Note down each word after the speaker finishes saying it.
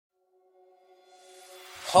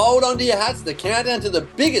Hold on to your hats, the countdown to the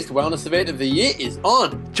biggest wellness event of the year is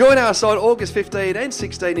on. Join us on August 15 and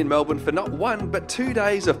 16 in Melbourne for not 1 but 2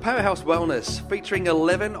 days of Powerhouse Wellness, featuring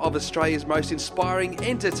 11 of Australia's most inspiring,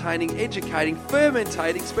 entertaining, educating,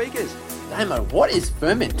 fermentating speakers. Damo, what is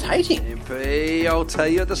fermentating? MP, I'll tell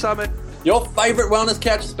you at the summit. Your favourite wellness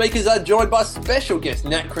couch speakers are joined by special guest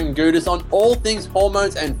Nat Kringoudis on all things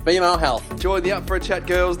hormones and female health. Join the Up for a Chat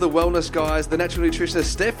girls, the wellness guys, the natural nutritionist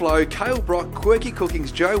Steph Lowe, Cale Brock, Quirky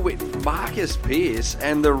Cookings, Joe Witt, Marcus Pearce,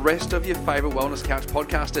 and the rest of your favourite wellness couch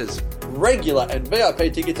podcasters. Regular and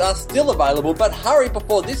VIP tickets are still available, but hurry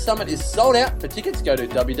before this summit is sold out. For tickets, go to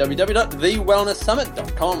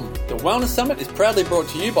www.thewellnesssummit.com. The Wellness Summit is proudly brought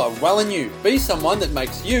to you by Well and You. Be someone that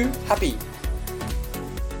makes you happy.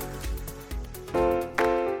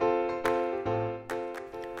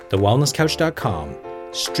 TheWellnessCouch.com,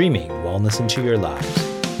 streaming wellness into your lives.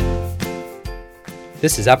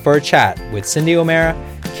 This is Up for a Chat with Cindy O'Meara,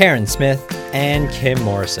 Karen Smith, and Kim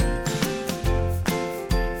Morrison.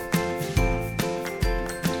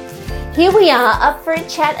 Here we are, up for a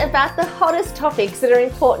chat about the hottest topics that are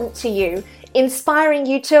important to you, inspiring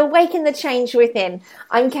you to awaken the change within.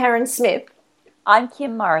 I'm Karen Smith. I'm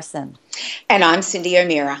Kim Morrison. And I'm Cindy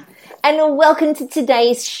O'Meara. And welcome to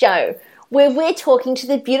today's show, where we're talking to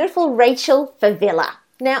the beautiful Rachel Favilla.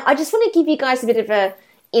 Now, I just want to give you guys a bit of an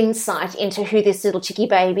insight into who this little chickie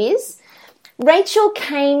babe is. Rachel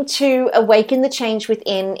came to awaken the change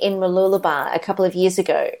within in Mooloolaba a couple of years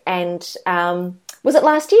ago. And was it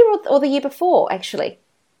last year or the year before, actually? It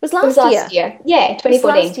was last year. Yeah, 2014.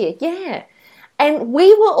 Last year, yeah. And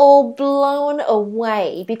we were all blown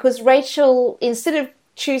away because Rachel, instead of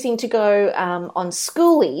choosing to go on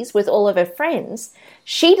schoolies with all of her friends,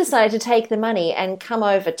 she decided to take the money and come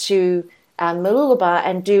over to Mooloolaba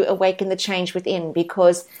and do Awaken the Change Within,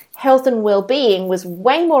 because health and well-being was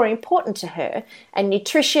way more important to her, and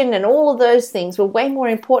nutrition and all of those things were way more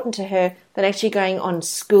important to her than actually going on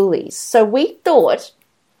schoolies. So we thought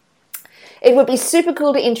it would be super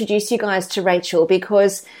cool to introduce you guys to Rachel,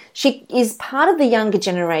 because she is part of the younger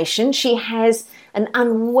generation. She has an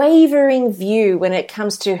unwavering view when it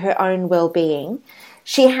comes to her own well-being.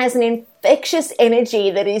 She has an infectious energy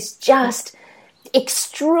that is just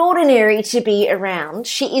extraordinary to be around.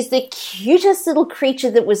 She is the cutest little creature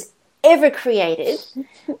that was ever created.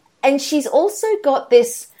 And she's also got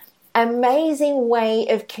this amazing way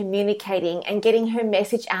of communicating and getting her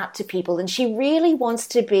message out to people. And she really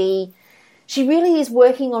is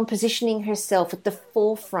working on positioning herself at the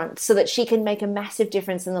forefront so that she can make a massive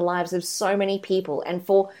difference in the lives of so many people. And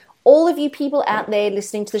for all of you people out there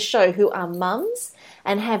listening to the show who are mums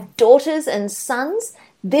and have daughters and sons,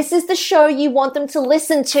 this is the show you want them to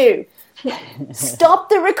listen to. Stop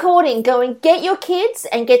the recording, go and get your kids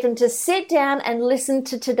and get them to sit down and listen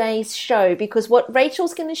to today's show, because what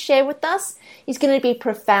Rachel's going to share with us is going to be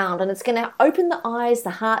profound, and it's going to open the eyes,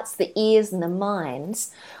 the hearts, the ears and the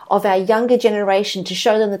minds of our younger generation to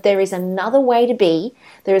show them that there is another way to be,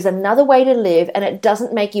 there is another way to live, and it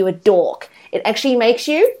doesn't make you a dork. It actually makes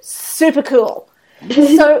you super cool.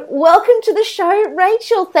 So welcome to the show,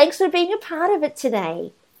 Rachel. Thanks for being a part of it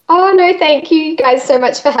today. Oh, no, thank you guys so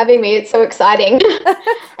much for having me. It's so exciting.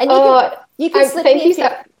 And you can slip thank you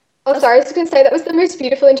so. Oh, sorry, I was going to say that was the most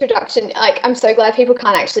beautiful introduction. Like, I'm so glad people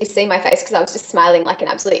can't actually see my face because I was just smiling like an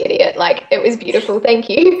absolute idiot. Like, it was beautiful. Thank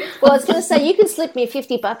you. Well, I was going to say, you can slip me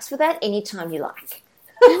 $50 for that anytime you like.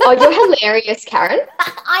 Oh, you're hilarious, Karen.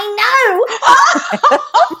 I know.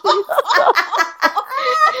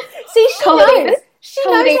 See, she knows. She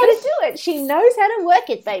knows how to do it. She knows how to work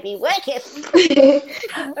it, baby. Work it.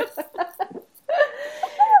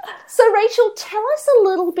 So, Rachel, tell us a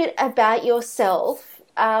little bit about yourself.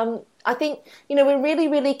 I think, we're really,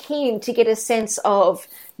 really keen to get a sense of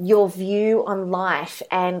your view on life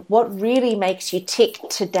and what really makes you tick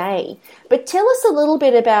today. But tell us a little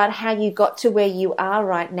bit about how you got to where you are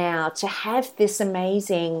right now to have this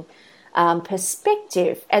amazing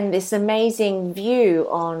perspective and this amazing view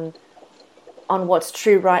on what's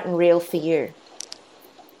true, right and real for you.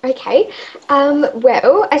 Okay.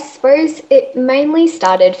 Well, I suppose it mainly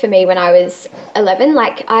started for me when I was 11.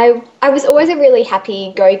 Like, I was always a really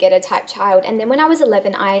happy go-getter type child. And then when I was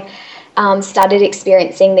 11, I started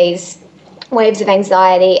experiencing these waves of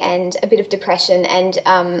anxiety and a bit of depression. And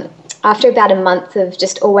after about a month of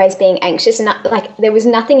just always being anxious, and there was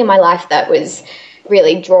nothing in my life that was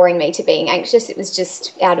really drawing me to being anxious. It was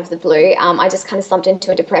just out of the blue. I just kind of slumped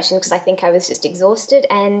into a depression because I think I was just exhausted.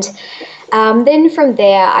 And then from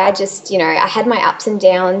there, I just, I had my ups and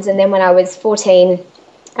downs. And then when I was 14,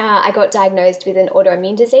 I got diagnosed with an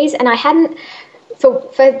autoimmune disease. And I hadn't, for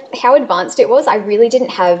how advanced it was, I really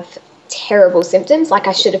didn't have terrible symptoms. Like,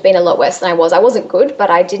 I should have been a lot worse than I was. I wasn't good, but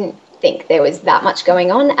I didn't think there was that much going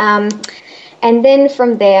on. And then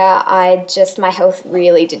from there, my health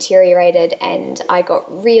really deteriorated, and I got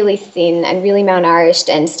really thin and really malnourished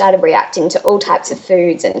and started reacting to all types of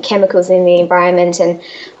foods and chemicals in the environment. And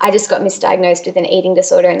I just got misdiagnosed with an eating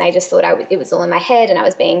disorder, and they just thought it was all in my head and I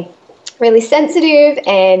was being really sensitive.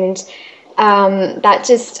 And that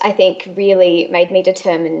just, I think, really made me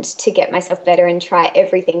determined to get myself better and try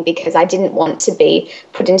everything, because I didn't want to be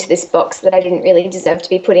put into this box that I didn't really deserve to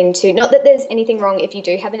be put into. Not that there's anything wrong if you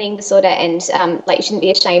do have an eating disorder, and you shouldn't be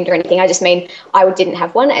ashamed or anything. I just mean I didn't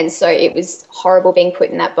have one, and so it was horrible being put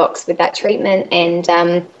in that box with that treatment. And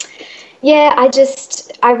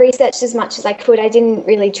I researched as much as I could. I didn't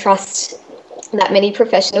really trust that many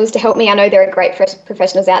professionals to help me. I know there are great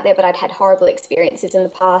professionals out there, but I'd had horrible experiences in the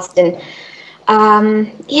past. And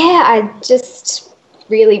I just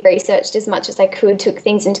really researched as much as I could, took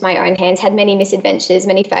things into my own hands, had many misadventures,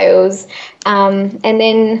 many fails. And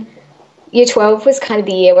then year 12 was kind of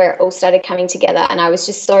the year where it all started coming together. And I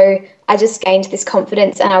just gained this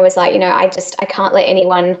confidence, and I was like, I can't let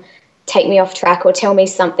anyone take me off track or tell me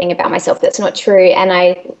something about myself that's not true. And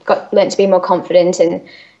I learned to be more confident in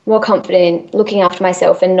looking after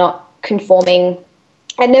myself and not conforming.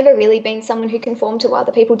 I'd never really been someone who conformed to what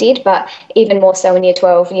other people did, but even more so in year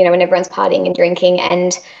 12, when everyone's partying and drinking.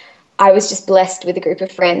 And I was just blessed with a group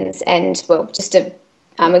of friends, and just a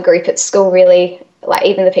group at school, really. Like,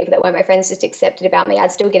 even the people that weren't my friends just accepted about me.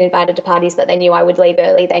 I'd still get invited to parties, but they knew I would leave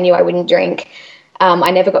early. They knew I wouldn't drink.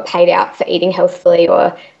 I never got paid out for eating healthfully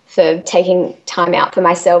or for taking time out for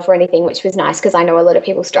myself or anything, which was nice, because I know a lot of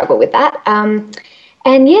people struggle with that.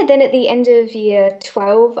 Then at the end of year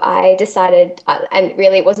 12, I decided, and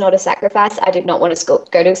really it was not a sacrifice, I did not want to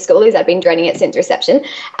go to schoolies. I'd been dreading it since reception.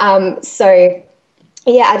 I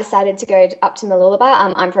decided to go up to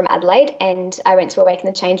Mooloolaba. I'm from Adelaide, and I went to Awaken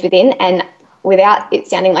the Change Within, and without it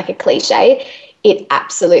sounding like a cliche, it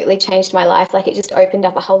absolutely changed my life. Like, it just opened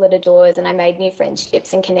up a whole lot of doors, and I made new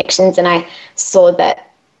friendships and connections, and I saw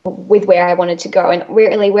that with where I wanted to go. And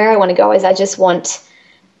really where I want to go is I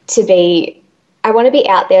want to be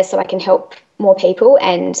out there so I can help more people,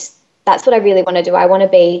 and that's what I really want to do. I want to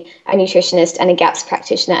be a nutritionist and a GAPS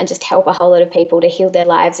practitioner and just help a whole lot of people to heal their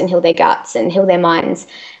lives and heal their guts and heal their minds.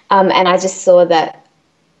 And I just saw that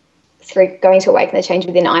through going to Awaken the Change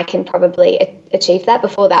Within, I can probably achieve that.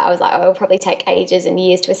 Before that, I was like, it'll probably take ages and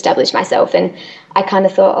years to establish myself. And I kind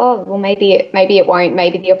of thought, maybe it won't.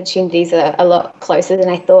 Maybe the opportunities are a lot closer than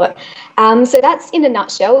I thought. So that's in a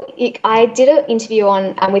nutshell. I did an interview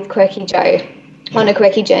with Quirky Joe on A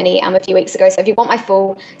Quirky Journey a few weeks ago. So if you want my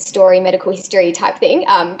full story, medical history type thing,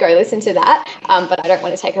 go listen to that. But I don't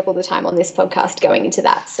want to take up all the time on this podcast going into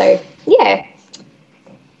that. So, yeah.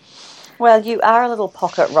 Well, you are a little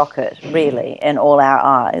pocket rocket, really, in all our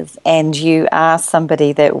eyes. And you are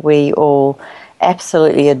somebody that we all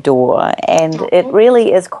absolutely adore. And it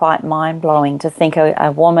really is quite mind-blowing to think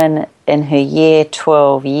a woman in her year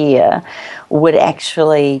 12 year would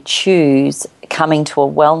actually choose coming to a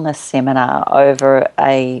wellness seminar over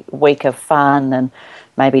a week of fun and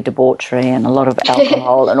maybe debauchery and a lot of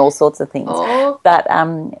alcohol and all sorts of things.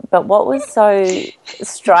 But what was so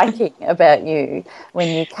striking about you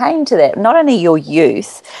when you came to that, not only your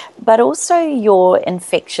youth, but also your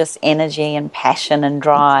infectious energy and passion and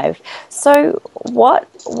drive. So what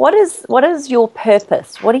is your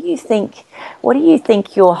purpose? What do you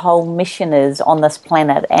think your whole mission is on this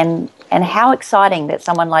planet? And how exciting that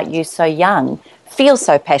someone like you, so young, feels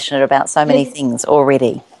so passionate about so many things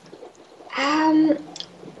already.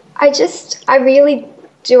 I really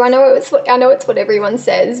do. I know it's what everyone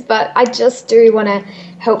says, but I just do want to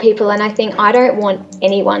help people. And I think I don't want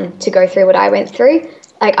anyone to go through what I went through.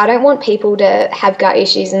 Like, I don't want people to have gut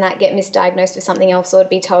issues and that get misdiagnosed with something else, or to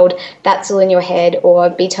be told that's all in your head,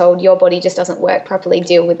 or be told your body just doesn't work properly,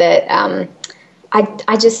 deal with it. I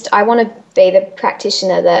want to be the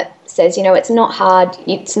practitioner that says, it's not hard,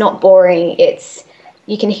 it's not boring,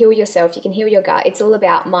 you can heal yourself, you can heal your gut. It's all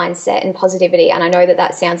about mindset and positivity. And I know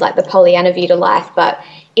that sounds like the Pollyanna view to life, but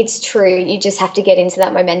it's true. You just have to get into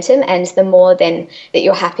that momentum. And the more then that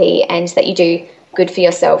you're happy and that you do good for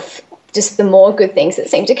yourself, just the more good things that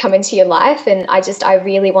seem to come into your life. And I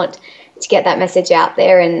really want to get that message out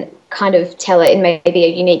there and kind of tell it in maybe a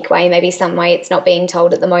unique way, maybe some way it's not being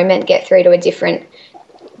told at the moment, get through to a different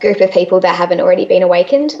group of people that haven't already been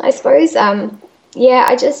awakened, I suppose.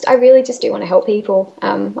 I really just do want to help people.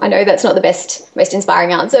 I know that's not the most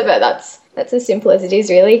inspiring answer, but That's as simple as it is,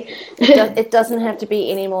 really. It doesn't have to be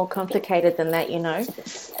any more complicated than that,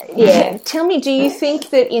 Yeah. Tell me, do you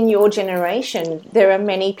think that in your generation there are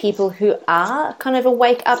many people who are kind of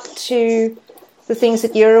awake up to the things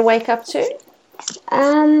that you're awake up to?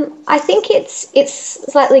 I think it's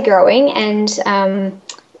slightly growing, and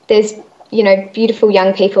there's beautiful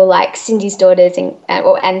young people like Cindy's daughters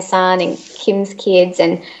and son and Kim's kids,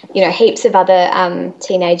 and heaps of other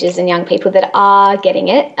teenagers and young people that are getting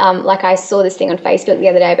it. Like I saw this thing on Facebook the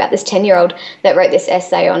other day about this 10-year-old that wrote this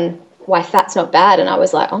essay on why fat's not bad, and I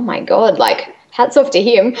was like, oh my god, like hats off to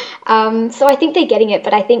him. So I think they're getting it,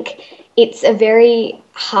 but I think it's a very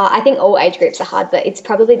hard. I think all age groups are hard, but it's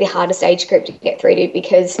probably the hardest age group to get through to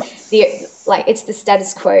because it's the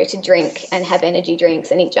status quo to drink and have energy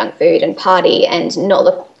drinks and eat junk food and party and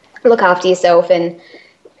not look after yourself. And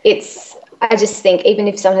I just think even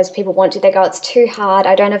if sometimes people want to, they go, it's too hard,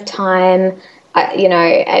 I don't have time,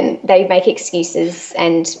 and they make excuses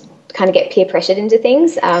and kind of get peer pressured into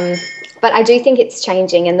things. But I do think it's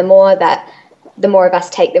changing, and the more of us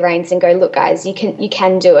take the reins and go, look, guys, you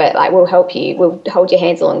can do it. Like, we'll help you. We'll hold your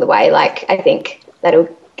hands along the way. Like, I think that'll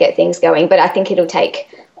get things going. But I think it'll take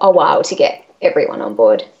a while to get everyone on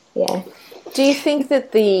board. Yeah. Do you think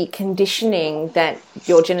that the conditioning that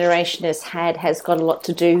your generation has had has got a lot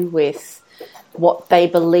to do with what they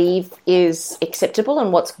believe is acceptable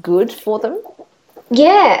and what's good for them?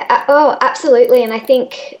 Yeah, absolutely. And I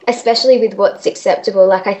think especially with what's acceptable,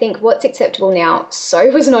 like I think what's acceptable now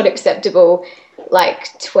was not acceptable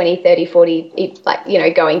like 20, 30, 40,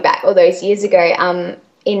 like, going back all those years ago,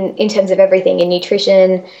 in terms of everything, in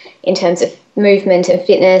nutrition, in terms of movement and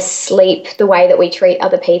fitness, sleep, the way that we treat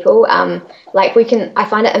other people. I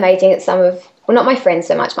find it amazing that some of, well, not my friends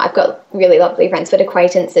so much, I've got really lovely friends, but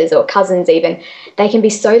acquaintances or cousins even, they can be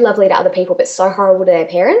so lovely to other people but so horrible to their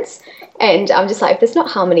parents. And I'm just like, if there's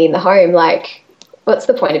not harmony in the home, like, what's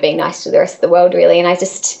the point of being nice to the rest of the world, really? And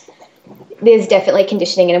there's definitely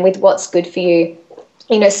conditioning, and with what's good for you,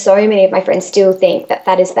 so many of my friends still think that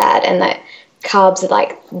fat is bad and that carbs are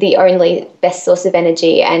like the only best source of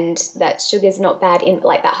energy and that sugar's not bad, in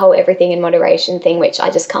like that whole everything in moderation thing, which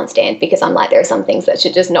I just can't stand, because I'm like, there are some things that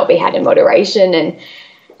should just not be had in moderation. And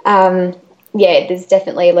there's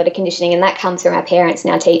definitely a lot of conditioning, and that comes from our parents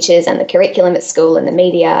and our teachers and the curriculum at school and the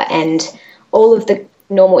media and all of the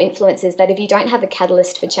normal influences, that if you don't have a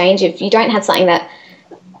catalyst for change, if you don't have something that,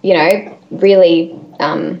 really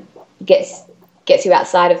gets you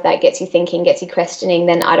outside of that, gets you thinking, gets you questioning,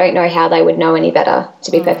 then I don't know how they would know any better,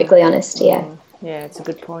 to be perfectly honest. Yeah. Yeah, it's a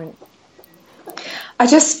good point. I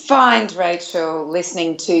just find, Rachel,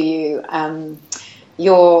 listening to you,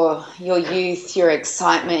 your youth, your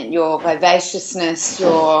excitement, your vivaciousness,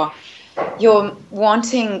 your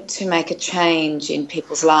wanting to make a change in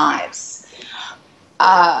people's lives.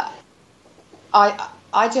 I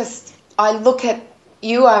look at,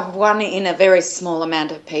 you are one in a very small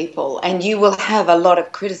amount of people, and you will have a lot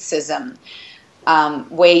of criticism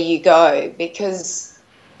where you go, because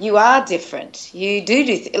you are different. You do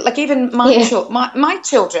like even my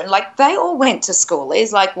children, like they all went to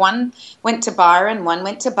schoolies. Like one went to Byron, one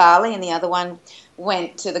went to Bali, and the other one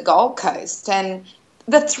went to the Gold Coast. And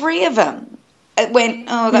the three of them went,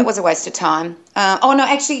 oh, that was a waste of time.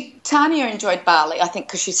 Actually, Tanya enjoyed Bali, I think,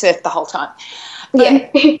 because she surfed the whole time.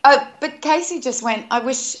 But, but Casey just went, I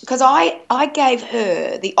wish, because I gave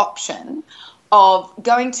her the option of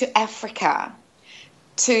going to Africa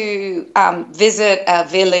to visit a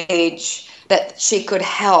village that she could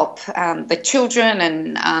help the children,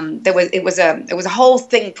 and it was a whole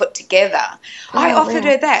thing put together. I offered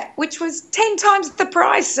her that, which was 10 times the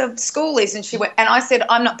price of schoolies, and she went, and I said,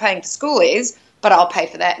 I'm not paying for schoolies, but I'll pay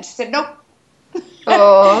for that. And she said, nope.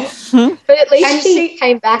 Oh, but at least she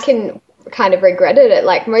came back and kind of regretted it.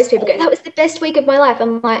 Like most people go, that was the best week of my life.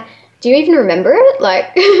 I'm like, do you even remember it?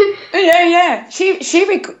 Like, yeah.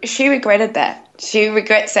 She regretted that. She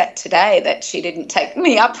regrets that today, that she didn't take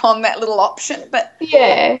me up on that little option. But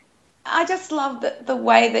yeah, I just love the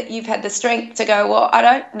way that you've had the strength to go, well, I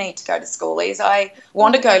don't need to go to schoolies. I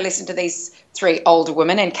want to go listen to these three older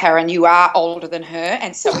women, and Karen, you are older than her,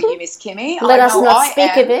 and so are you, Miss Kimmy. Let us not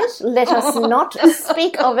speak of it. Let us not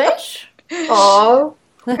speak of it. Oh,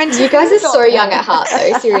 and you guys are so young at heart,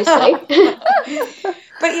 though, seriously.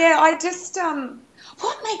 But yeah, I just,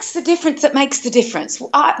 what makes the difference that makes the difference?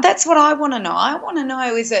 That's what I want to know. I want to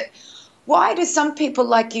know, is it, why do some people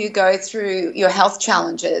like you go through your health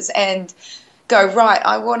challenges and go, right,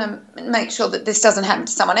 I want to make sure that this doesn't happen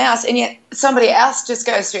to someone else, and yet somebody else just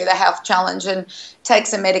goes through the health challenge and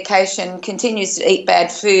takes a medication, continues to eat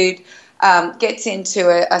bad food, gets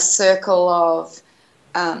into a circle of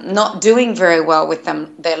not doing very well with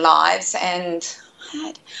their lives. And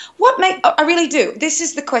I really do. This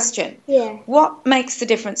is the question. Yeah. What makes the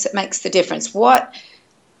difference that makes the difference? What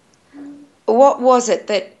was it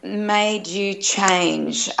that made you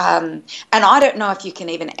change? And I don't know if you can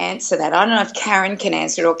even answer that. I don't know if Karen can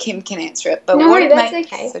answer it or Kim can answer it. But what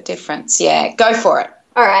makes the difference? Yeah, go for it.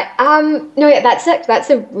 All right. That's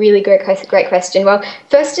a really great question. Well,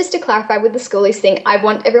 first, just to clarify with the schoolies thing, I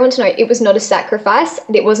want everyone to know it was not a sacrifice.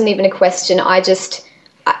 It wasn't even a question.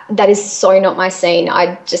 That is so not my scene.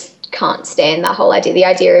 I just can't stand that whole idea. The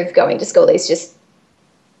idea of going to schoolies just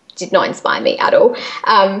did not inspire me at all.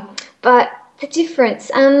 But the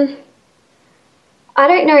difference, I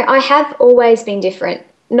don't know. I have always been different.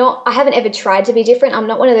 I haven't ever tried to be different. I'm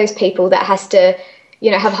not one of those people that has to,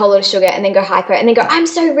 have a whole lot of sugar and then go hyper and then go, I'm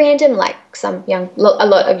so random, like a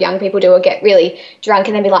lot of young people do, or get really drunk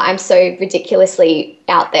and then be like, I'm so ridiculously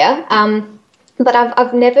out there. But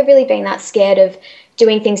I've never really been that scared of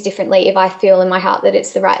doing things differently if I feel in my heart that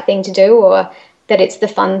it's the right thing to do, or that it's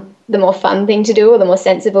the more fun thing to do, or the more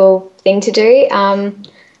sensible thing to do.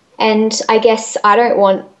 And I guess I don't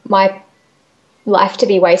want my life to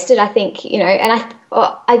be wasted. I think, and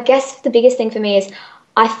I guess the biggest thing for me is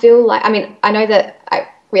I feel like, I know that I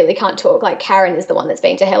really can't talk, like Karen is the one that's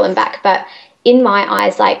been to hell and back, but in my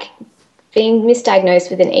eyes, like being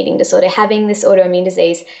misdiagnosed with an eating disorder, having this autoimmune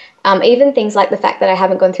disease, even things like the fact that I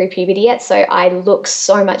haven't gone through puberty yet, so I look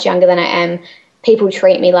so much younger than I am. People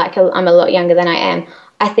treat me like I'm a lot younger than I am.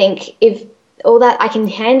 I think if all that, I can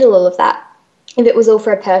handle all of that. If it was all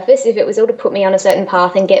for a purpose, if it was all to put me on a certain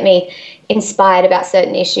path and get me inspired about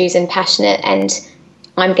certain issues and passionate, and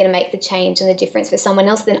I'm going to make the change and the difference for someone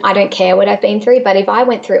else, then I don't care what I've been through. But if I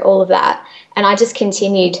went through all of that and I just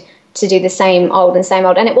continued to do the same old,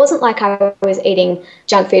 and it wasn't like I was eating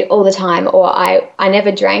junk food all the time, or I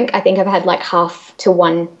never drank. I think I've had like half to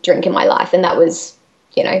one drink in my life, and that was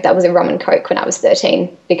a rum and Coke when I was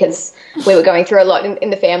 13, because we were going through a lot in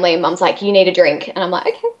the family, and Mum's like, you need a drink. And I'm like,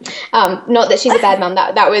 okay. Not that she's a bad mum.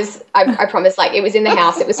 That was, I promise, like it was in the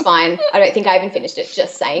house. It was fine. I don't think I even finished it,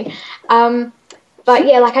 just saying. But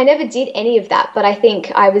yeah, like I never did any of that. But I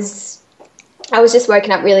think I was just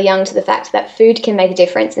woken up really young to the fact that food can make a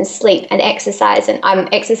difference, and sleep and exercise. And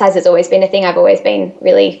exercise has always been a thing. I've always been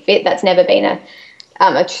really fit. That's never been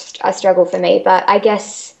a struggle for me. But I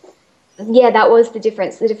guess, yeah, that was the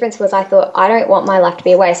difference. The difference was I thought, I don't want my life to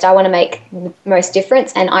be a waste. I want to make the most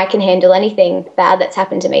difference, and I can handle anything bad that's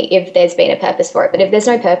happened to me if there's been a purpose for it. But if there's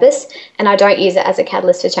no purpose and I don't use it as a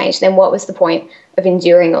catalyst for change, then what was the point of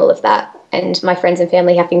enduring all of that and my friends and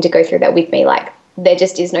family having to go through that with me? Like, there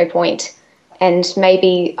just is no point. And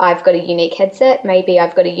maybe I've got a unique headset. Maybe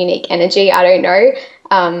I've got a unique energy. I don't know.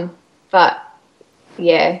 But,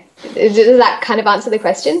 yeah. Does that kind of answer the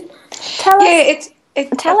question? Tell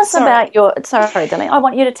us about your... Sorry, darling. I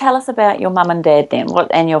want you to tell us about your mum and dad then,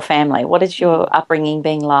 and your family. What is your upbringing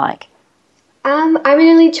being like? I'm an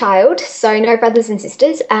only child, so no brothers and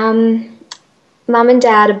sisters. Mum and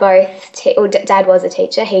dad are both... Dad was a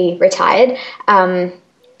teacher. He retired.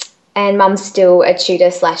 And mum's still a tutor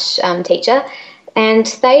 / teacher. And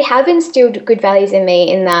they have instilled good values in me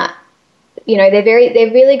in that, they're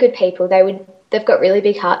really good people. They've got really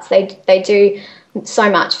big hearts. They do so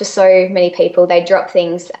much for so many people. They drop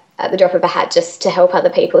things at the drop of a hat just to help other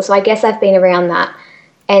people. So I guess I've been around that.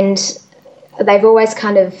 And they've always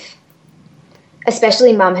kind of,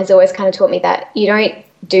 especially mum has always kind of taught me that you don't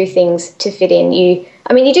do things to fit in. You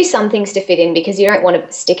do some things to fit in because you don't want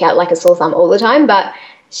to stick out like a sore thumb all the time. But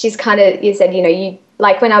she's kind of, you said, you,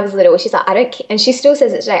 like when I was little, she's like, I don't care. And she still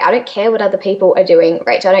says it today. I don't care what other people are doing,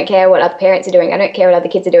 Rachel. I don't care what other parents are doing. I don't care what other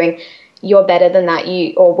kids are doing. You're better than that,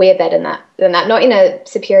 or we're better than that. Not in a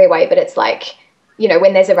superior way, but it's like,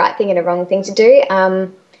 when there's a right thing and a wrong thing to do.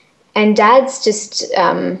 And Dad's just,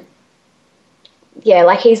 like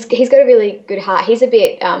he's got a really good heart. He's a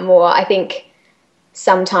bit more, I think,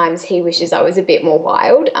 sometimes he wishes I was a bit more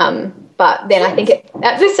wild. But then I think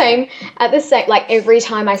at the same, like every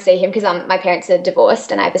time I see him, because my parents are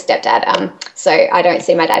divorced and I have a stepdad, so I don't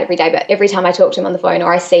see my dad every day, but every time I talk to him on the phone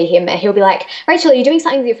or I see him, he'll be like, Rachel, are you doing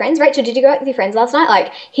something with your friends? Rachel, did you go out with your friends last night?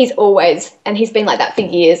 Like he's always, and he's been like that for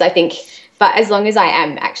years, I think, but as long as I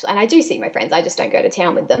am actually, and I do see my friends, I just don't go to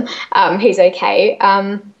town with them, he's okay.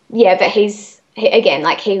 But he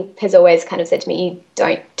has always kind of said to me, you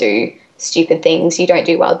don't do stupid things, you don't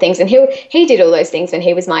do wild things, and he did all those things when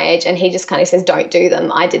he was my age, and he just kind of says, don't do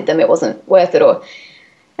them. I did them, it wasn't worth it.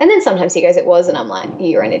 And then sometimes he goes, it was, and I'm like,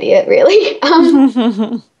 you're an idiot, really.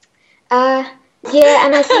 And I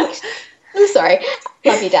think I'm sorry.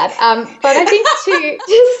 Love you, Dad. But I think to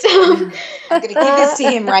just... I'm going to give this to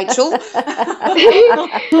him, Rachel.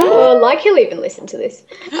 Oh, like he'll even listen to this.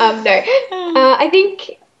 No. I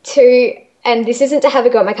think to... And this isn't to have a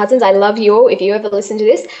go at my cousins. I love you all if you ever listen to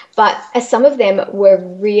this. But some of them were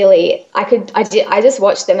really... I just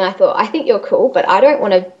watched them and I thought, I think you're cool, but I don't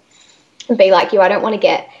want to be like you. I don't want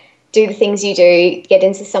to do the things you do, get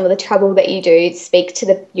into some of the trouble that you do, speak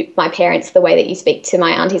to my parents the way that you speak to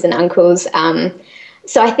my aunties and uncles.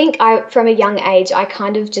 So I think from a young age, I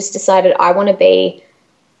kind of just decided I don't want to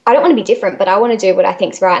be different, but I want to do what I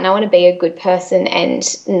think's right, and I want to be a good person and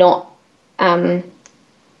not, not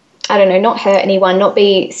hurt anyone, not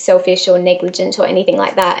be selfish or negligent or anything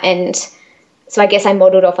like that. And so I guess I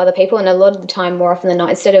modelled off other people, and a lot of the time, more often than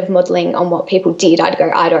not, instead of modelling on what people did, I'd go,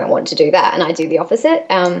 I don't want to do that, and I do the opposite.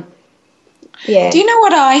 Yeah. Do you know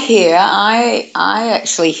what I hear? I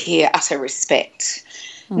actually hear utter respect,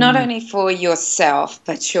 not only for yourself,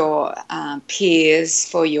 but your peers,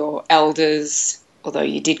 for your elders, although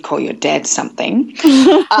you did call your dad something.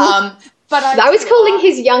 But I was calling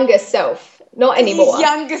his younger self, not anymore. His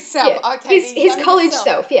younger self, yeah. Okay. His college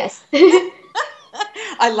self, yes.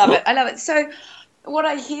 I love it. So what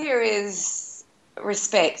I hear is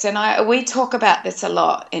respect, and we talk about this a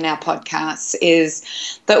lot in our podcasts,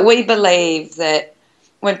 is that we believe that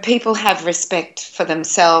when people have respect for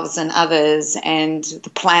themselves and others and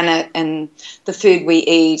the planet and the food we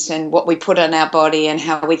eat and what we put on our body and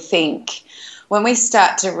how we think, when we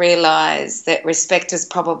start to realise that respect is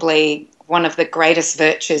probably one of the greatest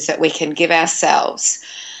virtues that we can give ourselves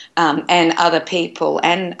and other people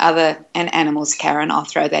and animals, Karen, I'll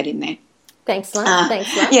throw that in there. Thanks, Lon.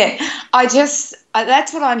 Thanks, Lon. Yeah,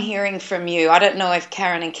 that's what I'm hearing from you. I don't know if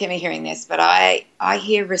Karen and Kim are hearing this, but I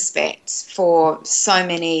hear respect for so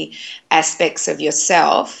many aspects of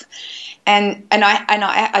yourself. And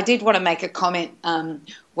I did want to make a comment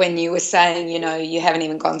when you were saying, you haven't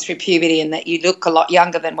even gone through puberty and that you look a lot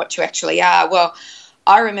younger than what you actually are. Well,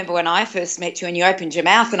 I remember when I first met you and you opened your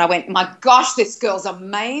mouth and I went, my gosh, this girl's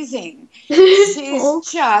amazing.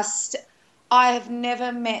 She's just... I have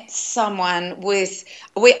never met someone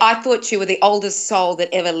I thought you were the oldest soul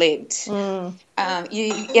that ever lived.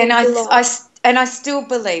 I still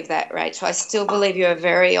believe that, Rachel. I still believe you're a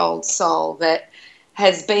very old soul that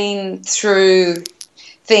has been through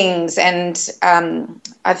things, and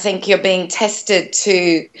I think you're being tested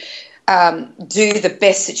to do the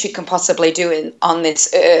best that you can possibly do on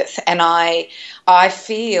this earth. And I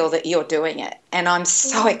feel that you're doing it, and I'm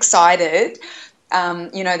so excited.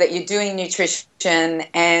 That you're doing nutrition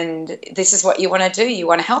and this is what you want to do. You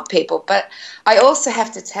want to help people. But I also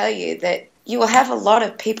have to tell you that you will have a lot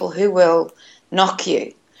of people who will knock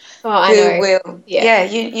you. Oh, I know.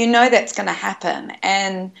 You know that's going to happen.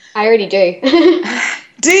 And I already do.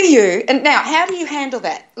 Do you? And now, how do you handle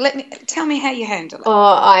that? Tell me how you handle it.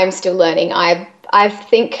 Oh, I'm still learning. I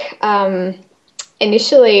think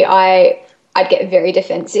initially I'd get very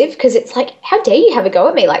defensive because it's like, how dare you have a go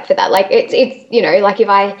at me like for that? Like it's like if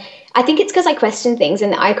I think it's because I question things,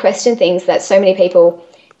 and I question things that so many people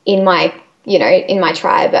in my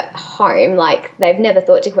tribe at home, like they've never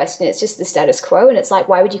thought to question. It's just the status quo. And it's like,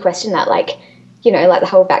 why would you question that? Like, like the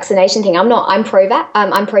whole vaccination thing. I'm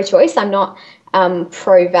pro-choice. I'm not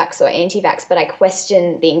pro-vax or anti-vax, but I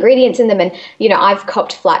question the ingredients in them. And, I've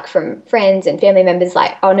copped flack from friends and family members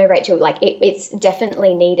like, oh no, Rachel, like it's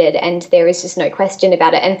definitely needed and there is just no question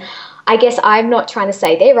about it. And I guess I'm not trying to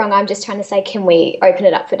say they're wrong. I'm just trying to say, can we open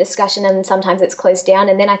it up for discussion? And sometimes it's closed down.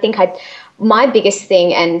 And then I think my biggest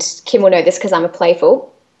thing, and Kim will know this because I'm a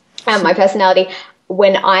playful, my personality,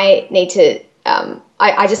 when I need to,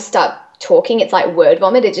 I just start talking. It's like word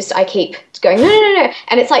vomit. I keep going, no.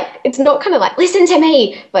 And it's like, it's not kind of like, listen to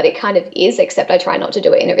me, but it kind of is, except I try not to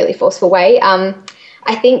do it in a really forceful way.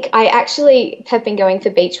 I think I actually have been going for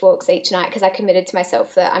beach walks each night because I committed to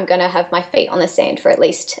myself that I'm going to have my feet on the sand for at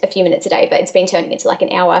least a few minutes a day, but it's been turning into like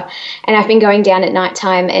an hour. And I've been going down at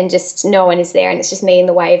nighttime and just no one is there and it's just me and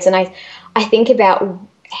the waves. And I think about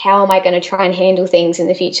how am I going to try and handle things in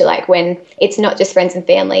the future, like when it's not just friends and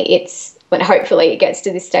family, it's when hopefully it gets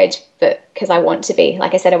to this stage, but because I want to be,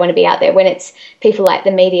 like I said, I want to be out there, when it's people like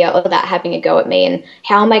the media or that having a go at me, and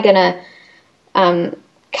how am I going to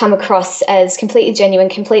come across as completely genuine,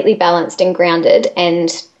 completely balanced and grounded,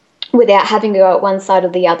 and without having to go at one side or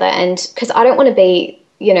the other. And because I don't want to be,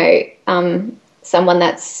 someone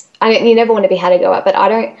that's, you never want to be had to go at, but I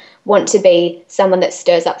don't want to be someone that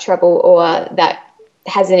stirs up trouble or that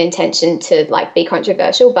has an intention to like be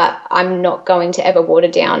controversial, but I'm not going to ever water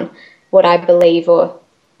down what I believe or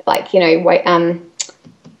like,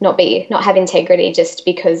 not have integrity just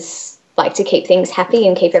because like to keep things happy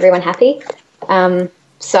and keep everyone happy.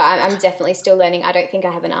 So I'm definitely still learning. I don't think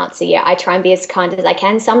I have an answer yet. I try and be as kind as I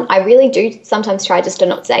can. I really do sometimes try just to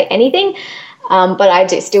not say anything, but I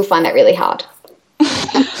do still find that really hard.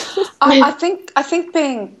 I think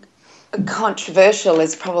being controversial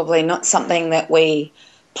is probably not something that we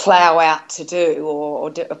plough out to do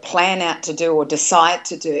or plan out to do or decide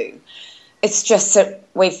to do. It's just that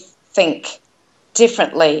we think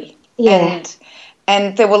differently. Yeah.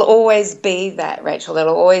 And there will always be that, Rachel. There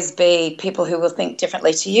will always be people who will think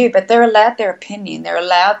differently to you, but they're allowed their opinion. They're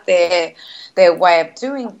allowed their way of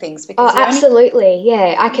doing things. Because absolutely,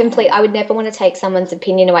 yeah. I would never want to take someone's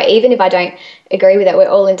opinion away, even if I don't agree with it. We're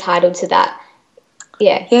all entitled to that.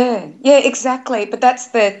 Yeah. Yeah, exactly. But that's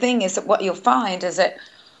the thing, is that what you'll find is that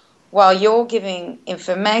while you're giving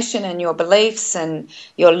information and your beliefs and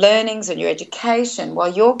your learnings and your education, while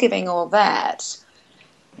you're giving all that,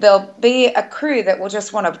 there'll be a crew that will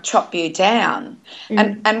just want to chop you down.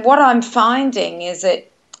 And what I'm finding is that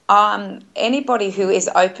anybody who is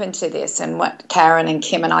open to this, and what Karen and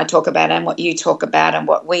Kim and I talk about and what you talk about and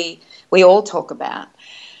what we all talk about,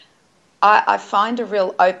 I find a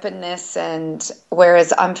real openness. And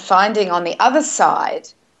whereas I'm finding on the other side,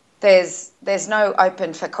 there's no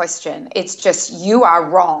open for question. It's just you are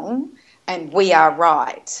wrong and we are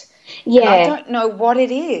right. Yeah. And I don't know what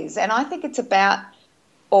it is. And I think it's about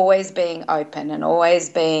always being open and always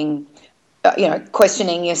being,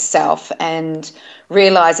 questioning yourself and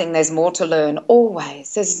realising there's more to learn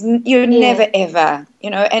always. You're never, ever,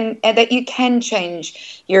 and that you can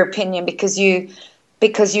change your opinion because you've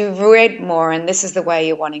read more and this is the way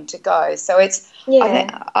you're wanting to go. So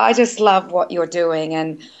I just love what you're doing,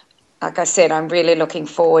 and like I said, I'm really looking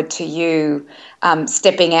forward to you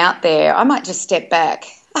stepping out there. I might just step back.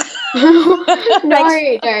 No,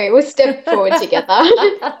 we'll step forward together.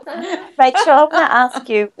 Rachel, I want to ask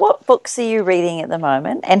you, what books are you reading at the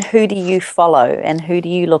moment, and who do you follow and who do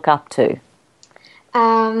you look up to?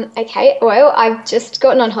 Okay, well, I've just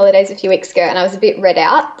gotten on holidays a few weeks ago and I was a bit read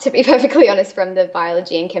out, to be perfectly honest, from the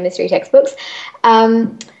biology and chemistry textbooks.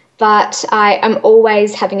 But I am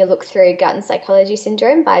always having a look through Gut and Psychology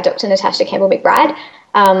Syndrome by Dr. Natasha Campbell-McBride.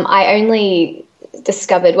 I only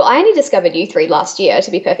discovered you three last year,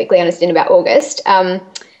 to be perfectly honest, in about August. And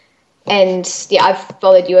yeah, I've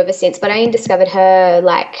followed you ever since, but I only discovered her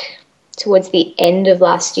towards the end of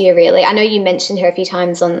last year, really. I know you mentioned her a few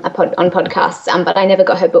times on podcasts, but I never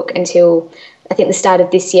got her book until I think the start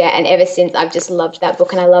of this year, and ever since I've just loved that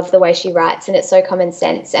book, and I love the way she writes, and it's so common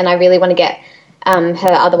sense, and I really want to get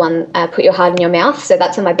her other one, Put Your Heart in Your Mouth, so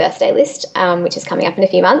that's on my birthday list, which is coming up in a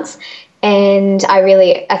few months. And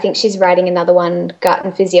I think she's writing another one, Gut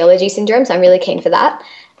and Physiology Syndrome, so I'm really keen for that.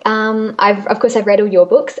 I've read all your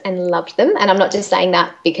books and loved them, and I'm not just saying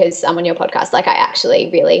that because I'm on your podcast. I actually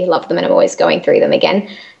really love them, and I'm always going through them again.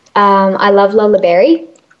 I love Lola Berry.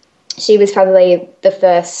 She was probably the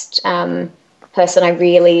first person I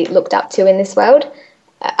really looked up to in this world.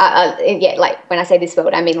 When I say this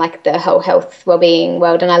world, I mean the whole health, well-being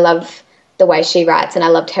world, and I love the way she writes, and I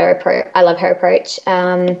love her approach.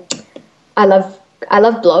 I love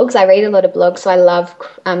blogs. I read a lot of blogs, so I love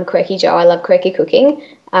Quirky Jo. I love Quirky Cooking.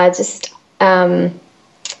 Other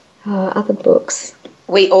books.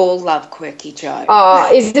 We all love Quirky Jo. Oh,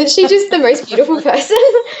 isn't she just the most beautiful person?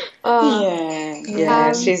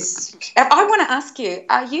 Yeah. She's. I want to ask you: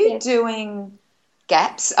 are you doing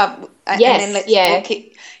GAPS?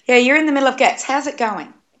 Yes. You're in the middle of GAPS. How's it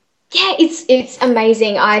going? Yeah, it's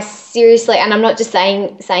amazing. I seriously, and I'm not just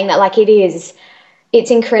saying that it is. It's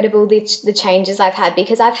incredible the changes I've had,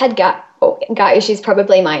 because I've had gut issues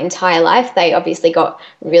probably my entire life. They obviously got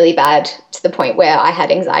really bad to the point where I had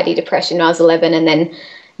anxiety, depression when I was 11, and then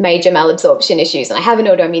major malabsorption issues. And I have an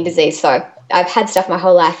autoimmune disease, so I've had stuff my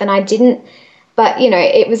whole life, and I didn't. But,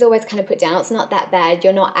 it was always kind of put down. It's not that bad.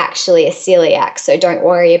 You're not actually a celiac, so don't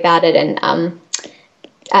worry about it. And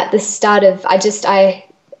at the start of,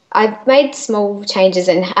 I've made small changes,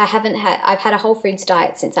 and I've had a whole foods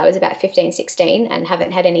diet since I was about 15, 16, and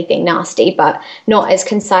haven't had anything nasty, but not as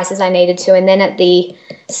concise as I needed to. And then at the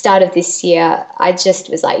start of this year, I just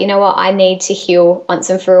was like, you know what, I need to heal once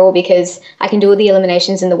and for all, because I can do all the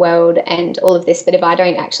eliminations in the world and all of this, but if I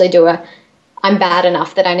don't actually I'm bad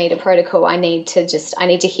enough that I need a protocol. I need to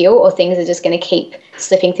heal, or things are just going to keep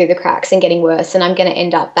slipping through the cracks and getting worse, and I'm going to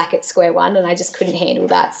end up back at square one, and I just couldn't handle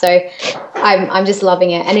that. So I'm just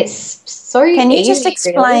loving it, and it's so easy. Can you just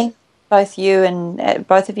explain, really? both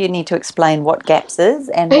of you need to explain what GAPS is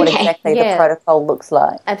and what exactly the protocol looks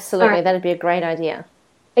like? Absolutely, that'd be a great idea.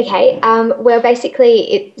 Okay, well,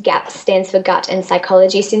 basically, GAP stands for gut and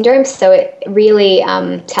psychology syndrome. So it really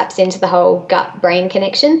taps into the whole gut-brain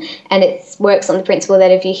connection, and it works on the principle that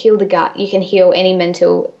if you heal the gut, you can heal any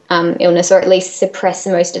mental illness, or at least suppress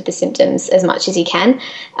most of the symptoms as much as you can.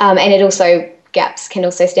 And it also, GAPS can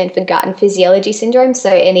also stand for gut and physiology syndrome. So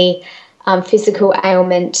any physical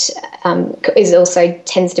ailment is also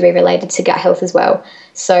tends to be related to gut health as well.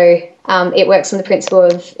 So it works on the principle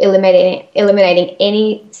of eliminating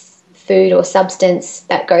any food or substance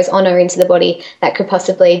that goes on or into the body that could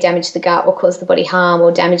possibly damage the gut or cause the body harm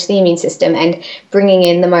or damage the immune system, and bringing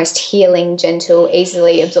in the most healing, gentle,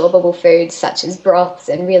 easily absorbable foods such as broths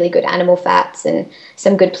and really good animal fats and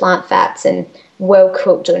some good plant fats and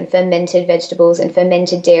well-cooked and fermented vegetables and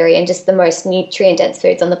fermented dairy and just the most nutrient-dense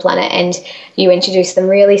foods on the planet. And you introduce them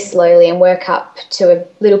really slowly and work up to a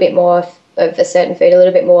little bit more of a certain food, a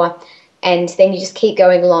little bit more, and then you just keep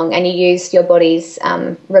going along and you use your body's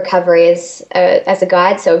recovery as a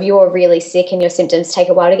guide. So if you're really sick and your symptoms take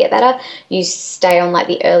a while to get better, you stay on like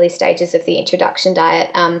the early stages of the introduction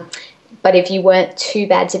diet. But if you weren't too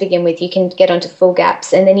bad to begin with, you can get onto full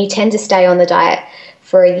GAPS, and then you tend to stay on the diet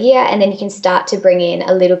for a year, and then you can start to bring in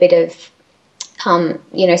a little bit of,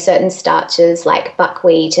 certain starches like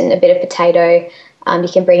buckwheat and a bit of potato. You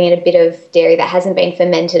can bring in a bit of dairy that hasn't been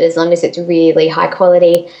fermented as long as it's really high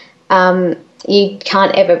quality. You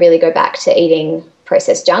can't ever really go back to eating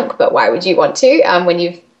processed junk, but why would you want to when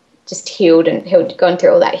you've just healed and gone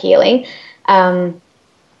through all that healing?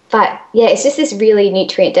 But yeah, it's just this really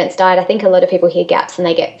nutrient-dense diet. I think a lot of people hear GAPS and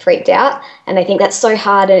they get freaked out and they think that's so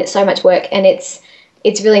hard and it's so much work, and it's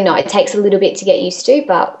really not. It takes a little bit to get used to,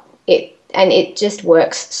 but it just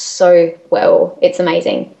works so well. It's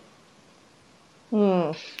amazing.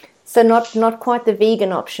 So not quite the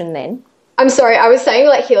vegan option then. I'm sorry, I was saying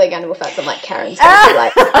like healing animal fats. I'm like, Karen's going to be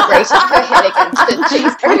like grating her head against a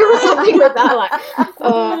cheeseburger or something like that. Like,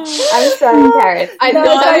 I'm sorry, Karen. I know.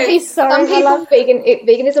 Don't be sorry. Some people,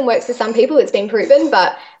 veganism works for some people. It's been proven,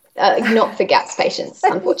 but not for GAPS patients,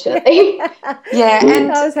 unfortunately. Yeah,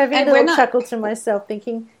 and I was having a little chuckle to myself,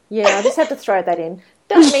 thinking, "Yeah, I just had to throw that in.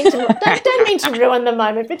 Don't mean to ruin the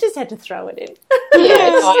moment, but just had to throw it in."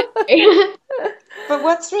 Yeah. But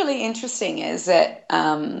what's really interesting is that,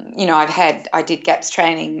 I did GAPS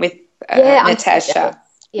training with Natasha.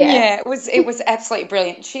 Yeah, it was absolutely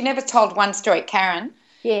brilliant. She never told one story, Karen.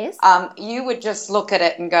 Yes. You would just look at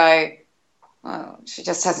it and go, oh, she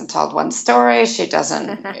just hasn't told one story. She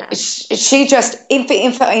doesn't. she just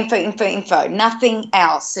info. Nothing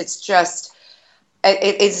else. It's just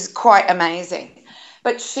it is quite amazing.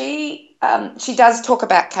 But she does talk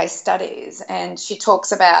about case studies, and she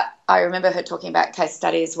talks about, I remember her talking about case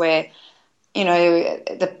studies where,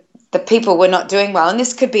 the people were not doing well, and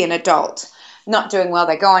this could be an adult not doing well.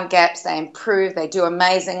 They go on GAPS, they improve, they do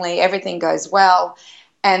amazingly, everything goes well,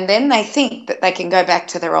 and then they think that they can go back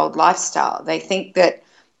to their old lifestyle. They think that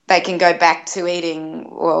they can go back to eating,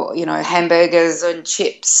 hamburgers and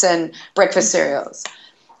chips and breakfast cereals.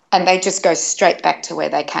 And they just go straight back to where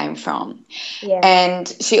they came from. Yeah.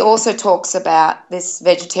 And she also talks about this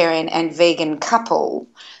vegetarian and vegan couple.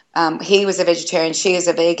 He was a vegetarian, she is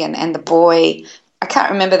a vegan, and the boy, I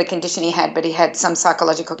can't remember the condition he had, but he had some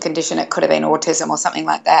psychological condition. It could have been autism or something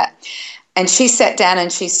like that. And she sat down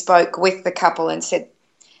and she spoke with the couple and said,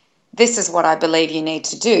 this is what I believe you need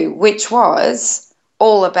to do, which was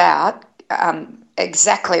all about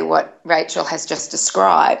exactly what Rachel has just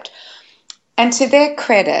described. And to their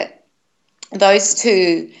credit, those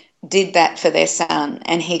two did that for their son,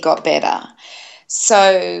 and he got better.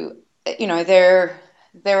 So, there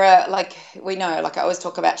are, like, we know, like I always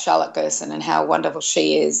talk about Charlotte Gerson and how wonderful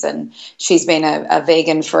she is, and she's been a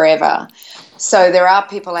vegan forever. So there are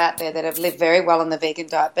people out there that have lived very well on the vegan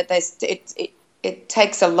diet, but it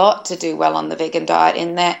takes a lot to do well on the vegan diet,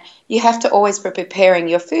 in that you have to always be preparing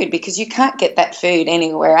your food because you can't get that food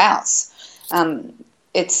anywhere else.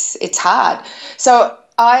 It's hard. So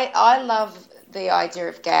I love the idea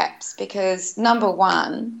of GAPS because, number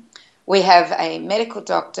one, we have a medical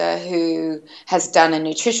doctor who has done a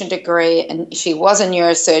nutrition degree, and she was a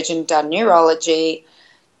neurosurgeon, done neurology,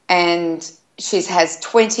 and she has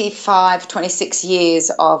 26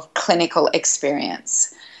 years of clinical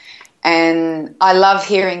experience. And I love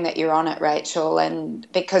hearing that you're on it, Rachel, and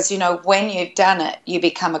because, when you've done it, you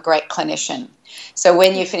become a great clinician. So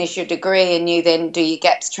when you finish your degree and you then do your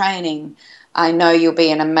GAPS training, I know you'll be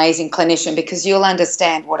an amazing clinician because you'll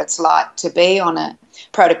understand what it's like to be on a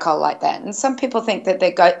protocol like that. And some people think that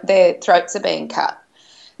their throats are being cut.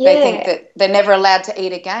 Yeah. They think that they're never allowed to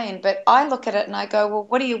eat again. But I look at it and I go, well,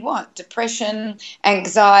 what do you want? Depression,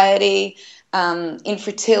 anxiety,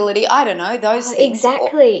 infertility. I don't know, those things.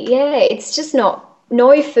 Exactly. Yeah, it's just not.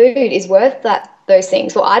 No food is worth those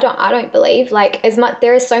things. Well, I don't believe. Like, as much,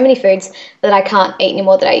 there are so many foods that I can't eat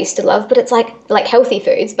anymore that I used to love. But it's like healthy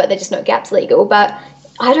foods, but they're just not GAPS legal. But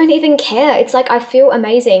I don't even care. It's like I feel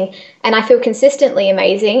amazing, and I feel consistently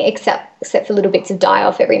amazing, except for little bits of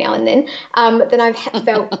die-off every now and then, that I've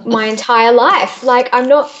felt my entire life. Like, I'm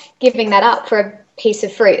not giving that up for a piece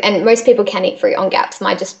of fruit. And most people can eat fruit on GAPS.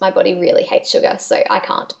 My body really hates sugar, so I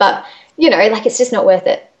can't. But, like, it's just not worth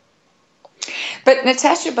it. But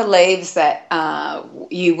Natasha believes that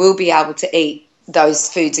you will be able to eat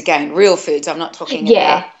those foods again, real foods. I'm not talking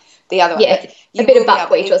about the other one. A bit of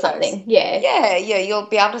buckwheat or something. Yeah, you'll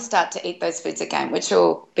be able to start to eat those foods again, which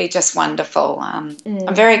will be just wonderful. I'm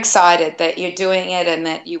very excited that you're doing it and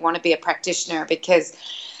that you want to be a practitioner, because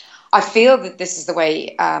I feel that this is the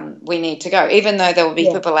way we need to go, even though there will be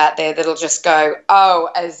people out there that'll just go, oh,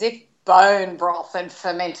 as if bone broth and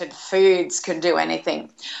fermented foods can do anything.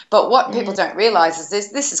 But what people don't realise is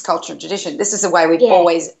this is culture and tradition. This is the way we've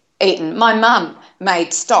always eaten. My mum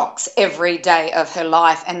made stocks every day of her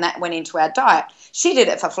life, and that went into our diet. She did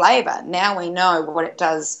it for flavour. Now we know what it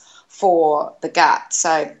does for the gut. So,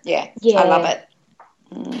 I love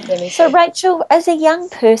it. So, Rachel, as a young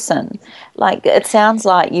person, like, it sounds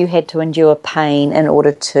like you had to endure pain in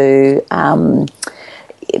order to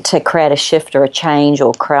create a shift or a change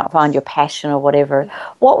or find your passion or whatever.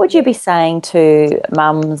 What would you be saying to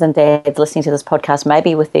mums and dads listening to this podcast,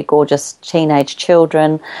 maybe with their gorgeous teenage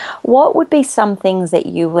children? What would be some things that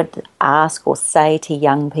you would ask or say to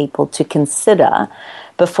young people to consider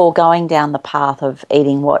before going down the path of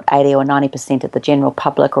eating what 80 or 90% of the general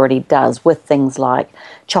public already does, with things like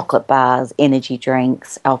chocolate bars, energy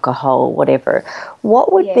drinks, alcohol, whatever?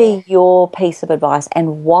 What would be your piece of advice,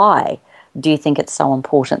 and why do you think it's so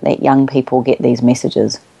important that young people get these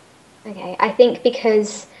messages? Okay, I think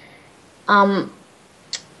because I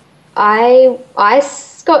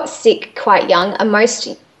got sick quite young, and most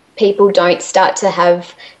people don't start to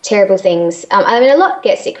have terrible things. I mean, a lot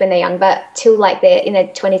get sick when they're young, but till like they're in their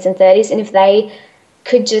 20s and 30s, and if they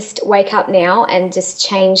could just wake up now and just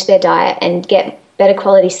change their diet and get better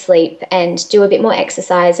quality sleep and do a bit more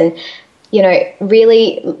exercise and,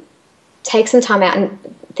 really take some time out and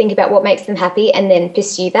think about what makes them happy and then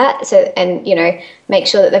pursue that. So, and, make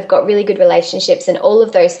sure that they've got really good relationships and all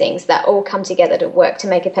of those things that all come together to work to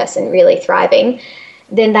make a person really thriving,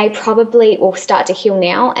 then they probably will start to heal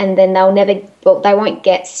now, and then they won't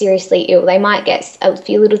get seriously ill. They might get a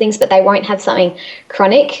few little things, but they won't have something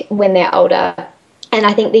chronic when they're older. And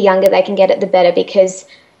I think the younger they can get it, the better, because,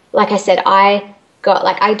 like I said, I got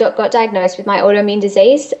diagnosed with my autoimmune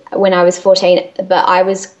disease when I was 14, but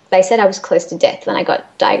they said I was close to death when I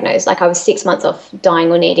got diagnosed. Like, I was 6 months off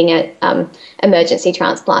dying or needing an emergency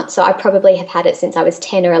transplant. So I probably have had it since I was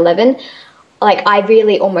 10 or 11. Like, I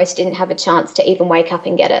really almost didn't have a chance to even wake up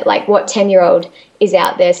and get it. Like, what 10-year-old is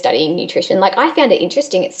out there studying nutrition? Like, I found it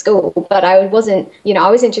interesting at school, but I wasn't,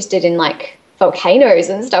 I was interested in, like, volcanoes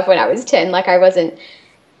and stuff when I was 10. Like, I wasn't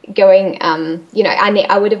going,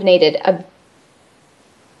 I would have needed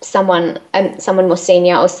someone more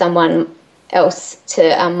senior or someone else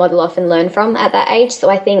to model off and learn from at that age.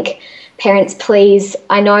 So I think parents, please,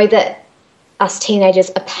 I know that us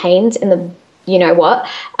teenagers are pains in the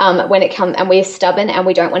when it comes, and we're stubborn and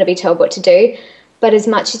we don't want to be told what to do, but as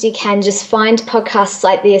much as you can, just find podcasts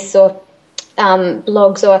like this or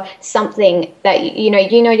blogs or something that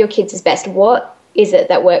your kids is best. What is it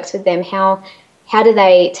that works with them? How do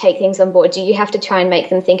they take things on board? Do you have to try and make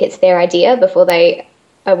them think it's their idea before they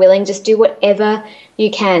are willing? Just do whatever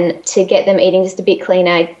you can to get them eating just a bit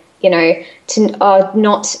cleaner,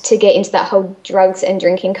 not to get into that whole drugs and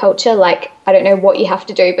drinking culture. Like, I don't know what you have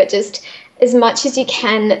to do, but just as much as you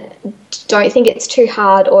can, don't think it's too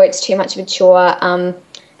hard or it's too much of a chore,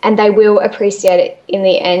 and they will appreciate it in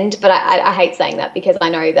the end. But I hate saying that, because I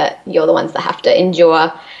know that you're the ones that have to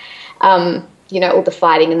endure, all the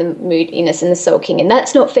fighting and the moodiness and the sulking, and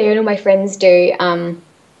that's not fair, and all my friends do.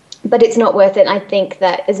 But it's not worth it. I think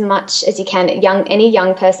that as much as you can, any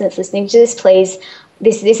young person that's listening to this, please,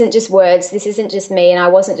 this isn't just words. This isn't just me, and I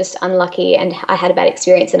wasn't just unlucky and I had a bad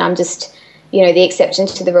experience and I'm just, the exception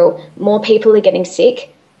to the rule. More people are getting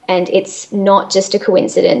sick, and it's not just a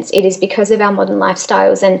coincidence. It is because of our modern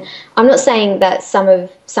lifestyles. And I'm not saying that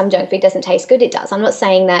some junk food doesn't taste good. It does. I'm not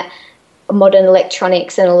saying that modern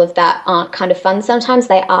electronics and all of that aren't kind of fun. Sometimes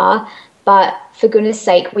they are, but for goodness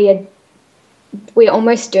sake, we're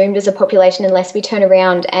almost doomed as a population unless we turn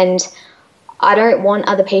around. And I don't want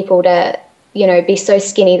other people to, be so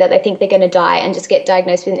skinny that they think they're going to die and just get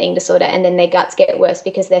diagnosed with an eating disorder, and then their guts get worse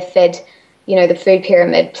because they're fed the food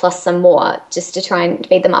pyramid plus some more just to try and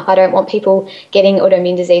feed them up. I don't want people getting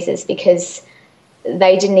autoimmune diseases because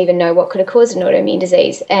they didn't even know what could have caused an autoimmune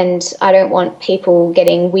disease. And I don't want people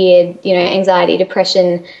getting weird, anxiety,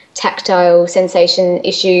 depression, tactile sensation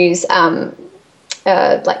issues,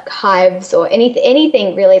 like hives or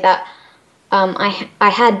anything really that I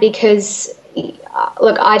had because,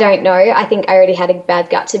 look, I don't know. I think I already had a bad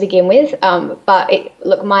gut to begin with. But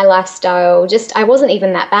my lifestyle, I wasn't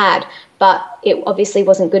even that bad, but it obviously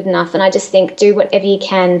wasn't good enough. And I just think do whatever you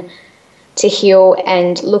can to heal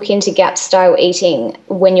and look into GAP style eating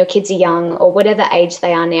when your kids are young or whatever age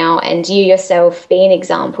they are now, and you yourself be an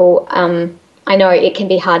example. I know it can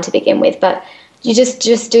be hard to begin with, but you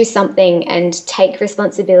just do something and take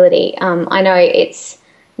responsibility. I know it's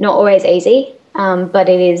not always easy, but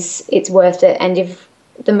it's worth it. And if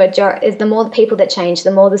the more the people that change,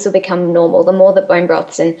 the more this will become normal, the more the bone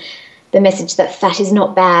broths and the message that fat is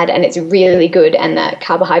not bad and it's really good, and that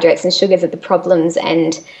carbohydrates and sugars are the problems,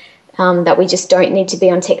 and that we just don't need to be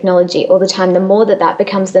on technology all the time. The more that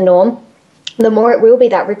becomes the norm, the more it will be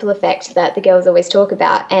that ripple effect that the girls always talk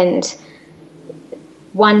about. And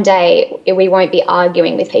one day we won't be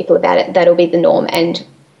arguing with people about it. That'll be the norm. And,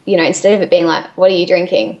 instead of it being like, what are you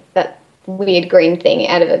drinking? That weird green thing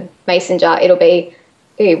out of a mason jar, it'll be,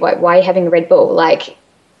 ooh, why are you having a Red Bull? Like,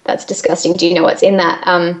 that's disgusting. Do you know what's in that?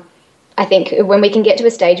 I think when we can get to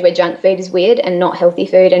a stage where junk food is weird and not healthy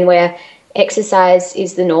food, and where exercise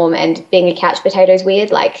is the norm and being a couch potato is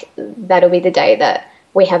weird, like, that'll be the day that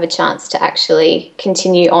we have a chance to actually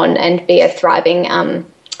continue on and be a thriving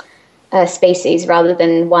species, rather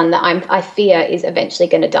than one that I fear is eventually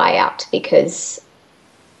going to die out because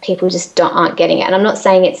people just aren't getting it. And I'm not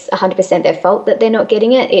saying it's 100% their fault that they're not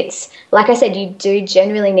getting it. It's, like I said, you do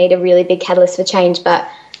generally need a really big catalyst for change, but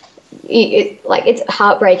it's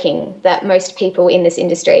heartbreaking that most people in this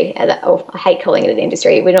industry, I hate calling it an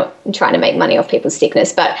industry, we're not trying to make money off people's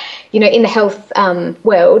sickness, but in the health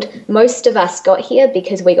world, most of us got here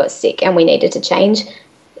because we got sick and we needed to change.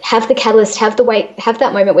 Have the catalyst, have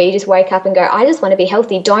that moment where you just wake up and go, I just want to be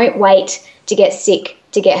healthy. Don't wait to get sick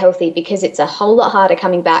to get healthy, because it's a whole lot harder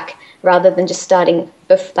coming back rather than just starting.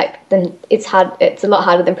 It's hard. It's a lot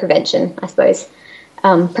harder than prevention, I suppose.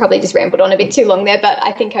 Probably just rambled on a bit too long there, but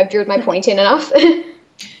I think I've drilled my point in enough.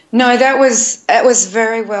 No, that was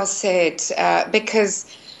very well said,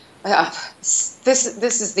 because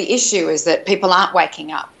this is the issue, is that people aren't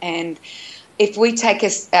waking up. And if we take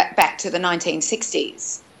us back to the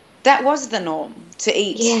 1960s, that was the norm, to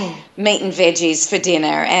eat meat and veggies for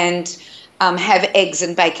dinner and have eggs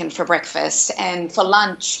and bacon for breakfast. And for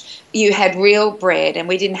lunch, you had real bread, and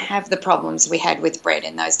we didn't have the problems we had with bread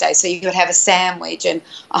in those days. So you could have a sandwich and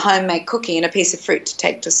a homemade cookie and a piece of fruit to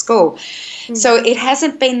take to school. So it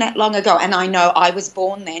hasn't been that long ago. And I know I was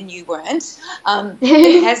born then, you weren't.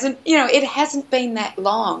 It hasn't been that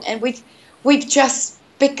long. And we've just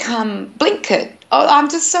become blinkered. Oh, I'm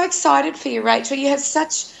just so excited for you, Rachel. You have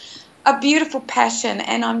such a beautiful passion,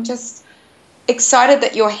 and I'm just excited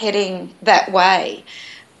that you're heading that way.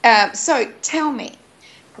 So tell me,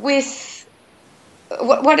 where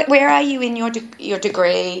are you in your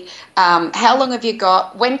degree? How long have you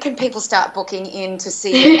got? When can people start booking in to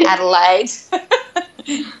see you in Adelaide?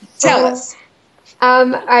 Tell us.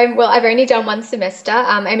 I've only done one semester.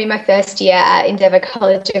 I'm in my first year at Endeavour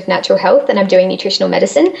College of Natural Health, and I'm doing nutritional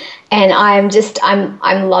medicine, and I'm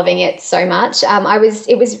loving it so much.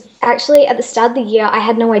 It was actually at the start of the year, I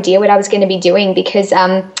had no idea what I was going to be doing, because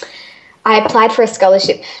I applied for a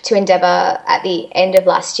scholarship to Endeavour at the end of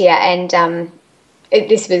last year, and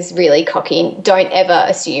this was really cocky. Don't ever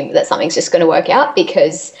assume that something's just going to work out,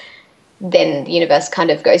 because then the universe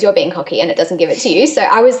kind of goes, you're being cocky, and it doesn't give it to you. So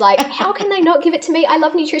I was like, how can they not give it to me? I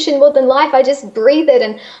love nutrition more than life. I just breathe it,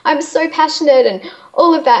 and I'm so passionate and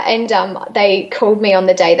all of that. And they called me on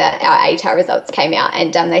the day that our ATAR results came out,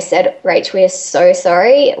 and they said, Rach, we are so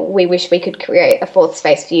sorry. We wish we could create a fourth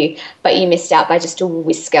space for you, but you missed out by just a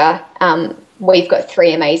whisker. We've got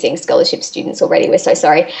 3 amazing scholarship students already. We're so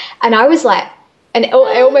sorry. And I was like, and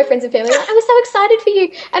all my friends and family were like, I was so excited for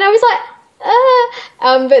you. And I was like,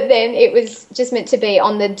 but then it was just meant to be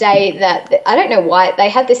on the day that, I don't know why, they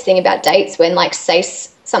have this thing about dates when, like, say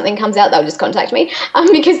something comes out, they'll just contact me,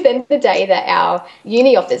 because then the day that our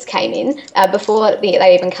uni offers came in, before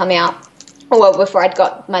they even come out, well, before I'd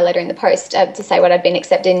got my letter in the post to say what I'd been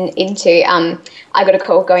accepted into, I got a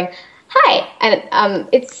call going, hi, and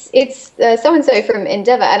it's so-and-so from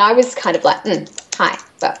Endeavour, and I was kind of like, hi,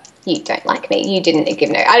 but you don't like me. You didn't give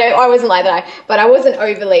no. I wasn't like that, but I wasn't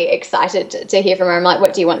overly excited to hear from her. I'm like,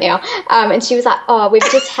 what do you want now? And she was like, oh, we've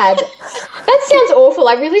just had. That sounds awful.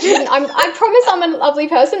 I really didn't. I promise I'm a lovely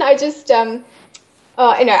person. I just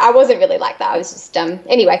I wasn't really like that. I was just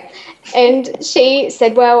anyway. And she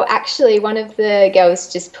said, well, actually, one of the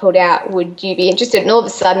girls just pulled out. Would you be interested? And all of a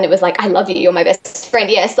sudden, it was like, I love you. You're my best friend.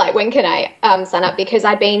 Yes. Like, when can I sign up? Because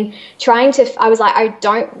I'd been trying to. I was like, I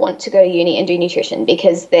don't want to go to uni and do nutrition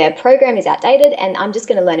because their program is outdated, and I'm just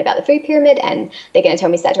going to learn about the food pyramid, and they're going to tell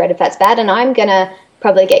me saturated fat's bad, and I'm going to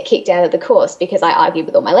probably get kicked out of the course because I argue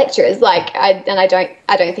with all my lecturers. I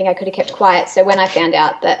don't think I could have kept quiet. So when I found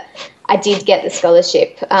out that I did get the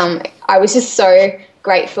scholarship, I was just so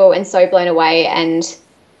grateful and so blown away. And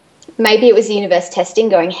maybe it was the universe testing,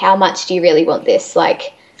 going, how much do you really want this?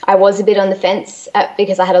 Like, I was a bit on the fence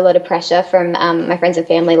because I had a lot of pressure from my friends and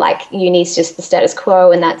family, like uni's just the status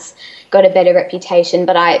quo and that's got a better reputation.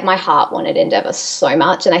 But my heart wanted Endeavour so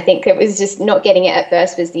much. And I think it was just not getting it at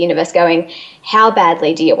first was the universe going, how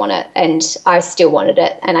badly do you want it? And I still wanted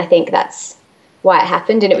it. And I think that's why it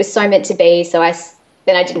happened. And it was so meant to be. So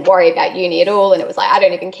then I didn't worry about uni at all. And it was like, I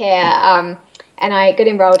don't even care. And I got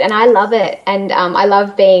enrolled and I love it. And I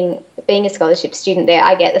love being a scholarship student there.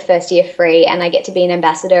 I get the first year free and I get to be an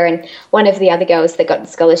ambassador. And one of the other girls that got the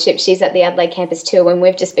scholarship, she's at the Adelaide campus too. And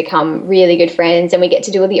we've just become really good friends, and we get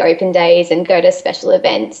to do all the open days and go to special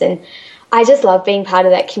events. And I just love being part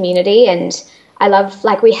of that community. And I love,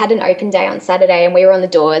 like, we had an open day on Saturday and we were on the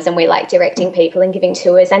doors and we like directing people and giving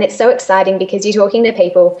tours. And it's so exciting because you're talking to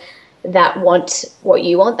people that want what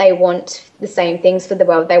you want. They want the same things for the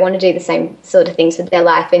world. They want to do the same sort of things with their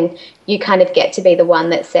life, and you kind of get to be the one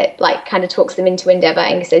that kind of talks them into Endeavour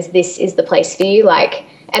and says, this is the place for you.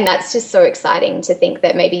 And that's just so exciting to think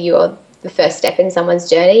that maybe you're the first step in someone's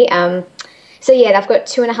journey. So yeah, I've got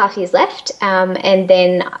 2.5 years left, and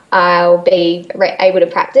then I'll be able to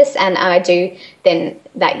practice, and I do then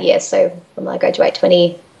that year. So when I graduate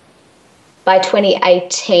by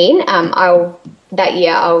 2018, I'll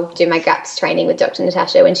do my GAPS training with Dr.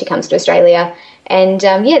 Natasha when she comes to Australia. And,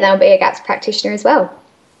 then I'll be a GAPS practitioner as well.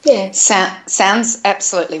 Yeah. Sounds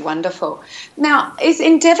absolutely wonderful. Now, is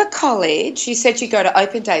Endeavour College, you said you go to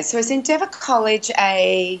open days, so is Endeavour College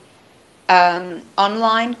a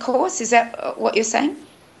online course? Is that what you're saying?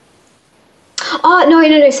 Oh,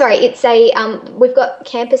 no, sorry. It's we've got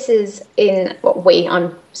campuses in, they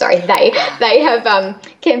have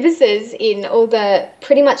campuses in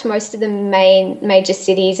pretty much most of the major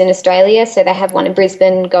cities in Australia. So they have one in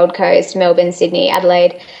Brisbane, Gold Coast, Melbourne, Sydney,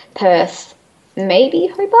 Adelaide, Perth, maybe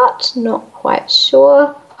Hobart, not quite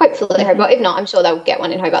sure. Hopefully Hobart. If not, I'm sure they'll get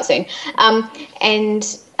one in Hobart soon.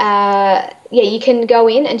 You can go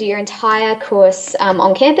in and do your entire course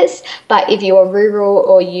on campus, but if you're rural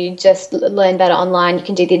or you just learn better online, you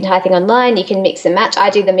can do the entire thing online. You can mix and match. I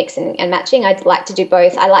do the mix and matching. I'd like to do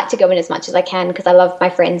both. I like to go in as much as I can because I love my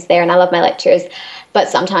friends there and I love my lecturers, but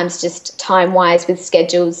sometimes just time-wise with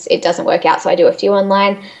schedules, it doesn't work out, so I do a few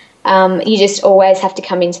online. You just always have to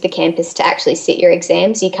come into the campus to actually sit your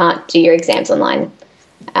exams. You can't do your exams online.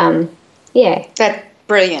 That's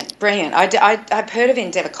brilliant. I've heard of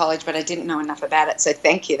Endeavour College, but I didn't know enough about it, so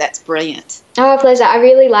thank you. That's brilliant. Oh, pleasure. I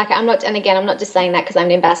really like it. I'm not just saying that because I'm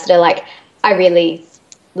an ambassador. Like, I really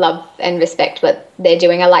love and respect what they're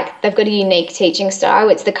doing. They've got a unique teaching style.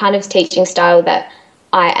 It's the kind of teaching style that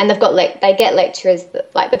they get lecturers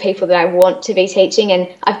like the people that I want to be teaching, and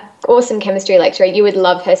I've awesome chemistry lecturer. You would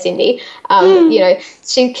love her, Cindy.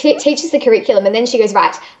 She teaches the curriculum, and then she goes,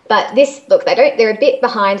 right, but they're a bit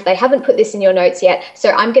behind. They haven't put this in your notes yet.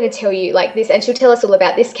 So I'm going to tell you like this, and she'll tell us all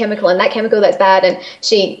about this chemical and that chemical that's bad. And I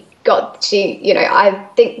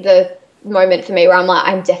think the moment for me where I'm like,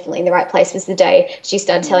 I'm definitely in the right place was the day she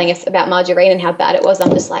started telling us about margarine and how bad it was.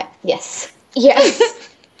 I'm just like, yes. And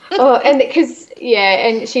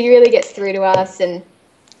she really gets through to us and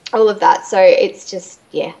all of that. So it's just,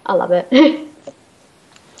 I love it.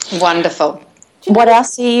 Wonderful. What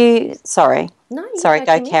else are you, sorry. No,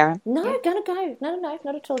 go, Karen. No, gonna go. No,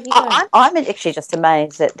 not at all. You go. I'm actually just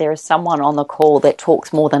amazed that there is someone on the call that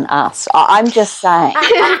talks more than us. I'm just saying.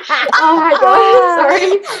 Oh my God,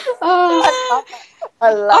 sorry. Oh.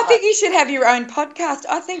 I think you should have your own podcast.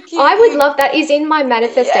 I would love that. Is in my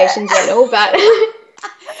manifestation journal, but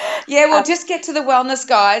we'll just get to the wellness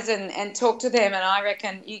guys and talk to them, and I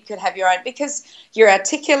reckon you could have your own because you're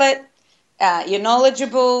articulate, you're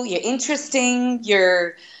knowledgeable, you're interesting,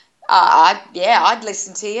 I'd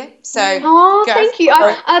listen to you. So thank you.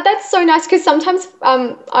 That's so nice because sometimes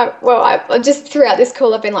I just throughout this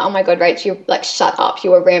call I've been like, oh my God, Rach, you like shut up,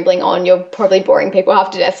 you were rambling on, you're probably boring people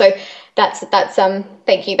half to death. So that's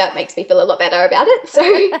thank you. That makes me feel a lot better about it. So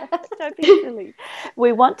Don't be silly.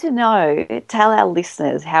 We want to know, tell our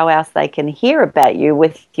listeners how else they can hear about you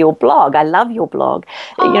with your blog. I love your blog.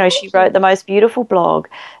 She wrote the most beautiful blog,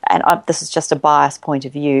 and this is just a biased point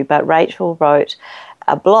of view, but Rachel wrote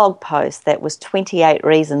a blog post that was 28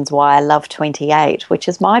 reasons why I love 28, which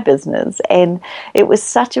is my business. And it was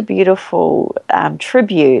such a beautiful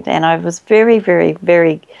tribute, and I was very, very,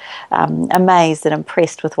 very amazed and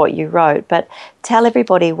impressed with what you wrote. But tell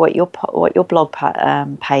everybody what your blog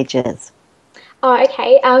page is. Oh,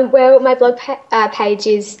 okay. Well, my blog page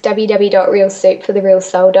is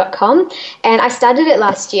www.realsoupfortherealsoul.com, and I started it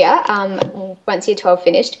last year, once year 12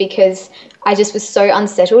 finished, because I just was so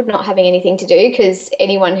unsettled not having anything to do, because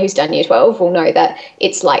anyone who's done year 12 will know that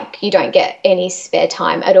it's like you don't get any spare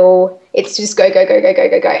time at all. It's just go, go, go, go, go,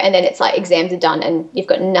 go, go, and then it's like exams are done and you've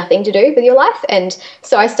got nothing to do with your life. And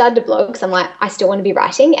so I started a blog because I'm like, I still want to be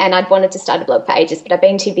writing, and I'd wanted to start a blog for ages, but I've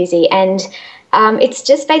been too busy. And it's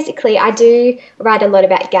just basically, I do write a lot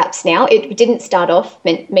about gaps now. It didn't start off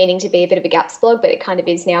meaning to be a bit of a gaps blog, but it kind of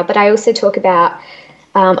is now. But I also talk about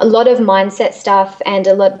a lot of mindset stuff, and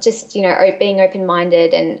a lot just, being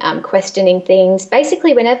open-minded and questioning things.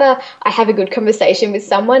 Basically, whenever I have a good conversation with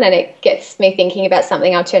someone and it gets me thinking about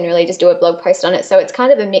something, I'll generally just do a blog post on it. So it's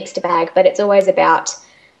kind of a mixed bag, but it's always about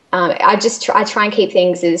I try and keep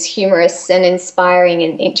things as humorous and inspiring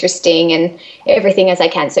and interesting and everything as I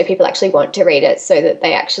can, so people actually want to read it, so that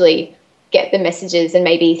they actually get the messages and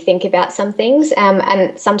maybe think about some things.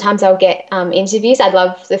 And sometimes I'll get interviews. I'd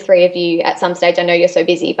love the three of you at some stage. I know you're so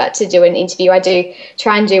busy, but to do an interview, I do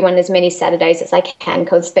try and do one as many Saturdays as I can,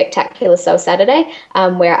 called Spectacular Soul Saturday,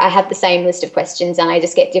 where I have the same list of questions and I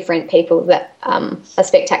just get different people that are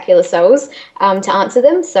spectacular souls to answer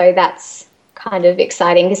them. So that's kind of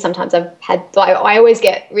exciting, because sometimes I always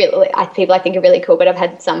get people I think are really cool, but I've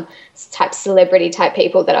had some type celebrity type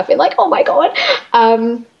people that I feel like, oh my God.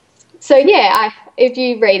 So yeah, if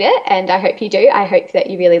you read it, and I hope you do, I hope that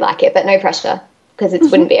you really like it, but no pressure, because it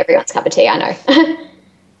wouldn't be everyone's cup of tea, I know.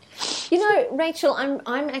 Rachel,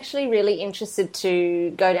 I'm actually really interested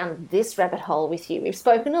to go down this rabbit hole with you. We've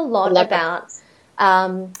spoken a lot about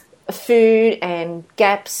food and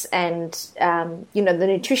gaps and, the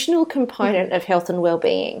nutritional component of health and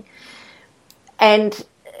well-being. And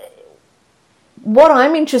what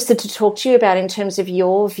I'm interested to talk to you about in terms of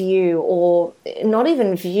your view, or not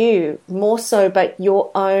even view, more so, but your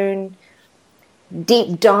own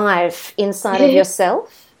deep dive inside of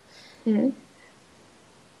yourself. Mm-hmm.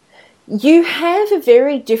 You have a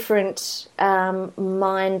very different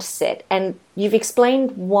mindset, and you've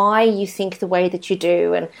explained why you think the way that you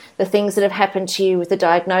do, and the things that have happened to you with the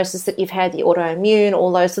diagnosis that you've had, the autoimmune,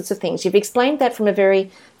 all those sorts of things. You've explained that from a very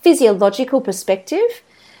physiological perspective.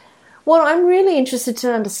 What I'm really interested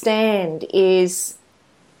to understand is,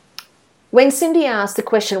 when Cindy asked the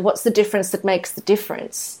question, what's the difference that makes the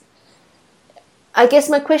difference? I guess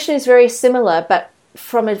my question is very similar, but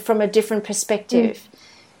from a different perspective.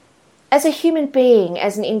 As a human being,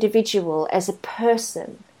 as an individual, as a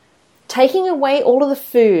person, taking away all of the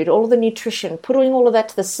food, all of the nutrition, putting all of that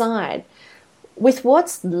to the side, with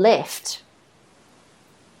what's left,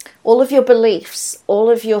 all of your beliefs, all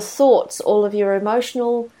of your thoughts, all of your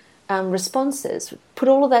emotional responses, put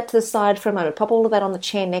all of that to the side for a moment, pop all of that on the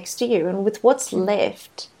chair next to you, and with what's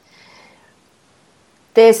left,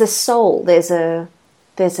 there's a soul, there's a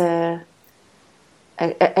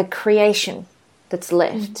creation that's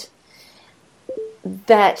left.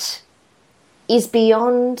 That is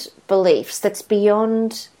beyond beliefs, that's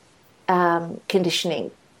beyond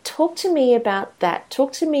conditioning. Talk to me about that.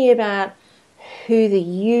 Talk to me about who the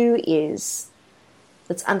you is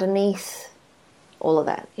that's underneath all of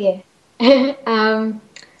that. Yeah.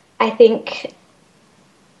 I think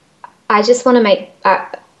I just want to make,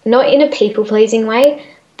 not in a people-pleasing way,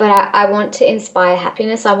 but I want to inspire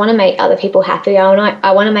happiness. I want to make other people happy.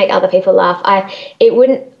 I want to make other people laugh.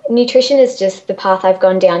 Nutrition is just the path I've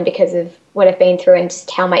gone down because of what I've been through and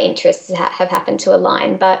just how my interests have happened to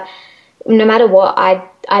align. But no matter what,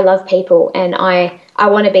 I love people, and I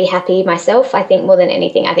want to be happy myself. I think more than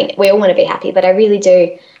anything, I think we all want to be happy, but I really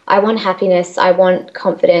do. I want happiness. I want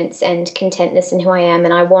confidence and contentness in who I am,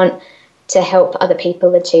 and I want to help other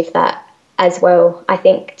people achieve that as well. I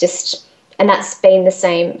think and that's been the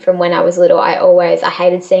same from when I was little. I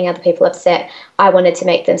hated seeing other people upset. I wanted to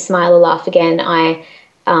make them smile or laugh again. I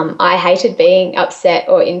hated being upset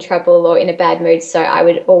or in trouble or in a bad mood, so I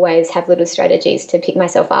would always have little strategies to pick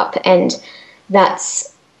myself up. And I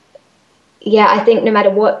think no matter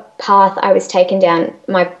what path I was taken down,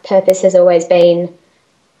 my purpose has always been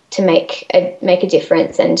to make a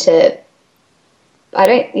difference and to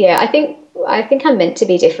I think I'm meant to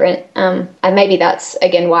be different. And maybe that's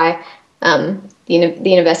again why the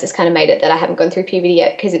universe has kind of made it that I haven't gone through puberty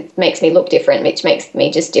yet, because it makes me look different, which makes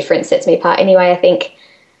me just different, sets me apart anyway, I think,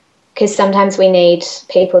 because sometimes we need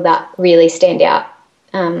people that really stand out,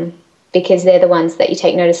 because they're the ones that you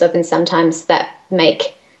take notice of, and sometimes that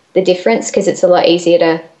make the difference, because it's a lot easier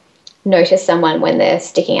to notice someone when they're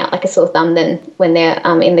sticking out like a sore thumb than when they're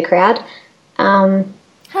in the crowd. How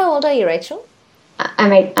old are you, Rachel?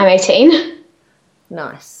 I'm 18.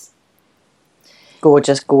 Nice.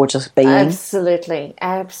 Gorgeous being. Absolutely.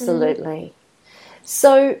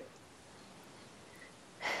 So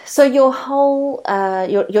your whole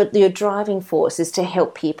your driving force is to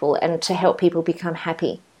help people and to help people become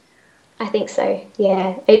happy. I think so.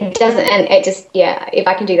 Yeah, it doesn't, and it just if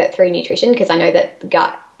I can do that through nutrition, because I know that the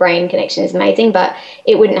gut-brain connection is amazing, but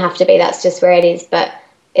it wouldn't have to be. That's just where it is. But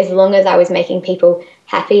as long as I was making people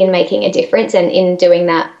happy and making a difference, and in doing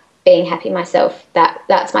that, being happy myself,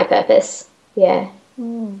 that's my purpose. Yeah.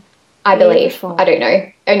 I believe. Beautiful. I don't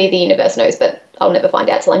know. Only the universe knows, but I'll never find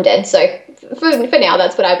out till I'm dead. So for now,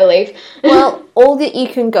 that's what I believe. Well, all that you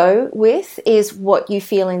can go with is what you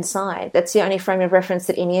feel inside. That's the only frame of reference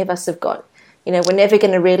that any of us have got. You know, we're never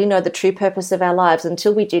going to really know the true purpose of our lives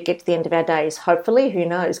until we do get to the end of our days. Hopefully, who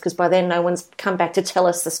knows? Because by then, no one's come back to tell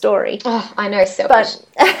us the story. Oh, I know, so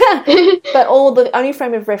but all the only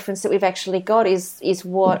frame of reference that we've actually got is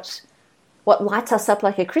what lights us up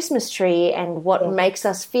like a Christmas tree, and what makes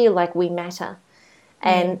us feel like we matter.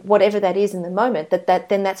 And whatever that is in the moment,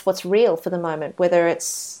 then that's what's real for the moment. Whether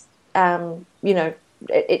it's,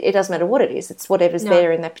 it doesn't matter what it is. It's whatever's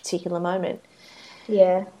there in that particular moment.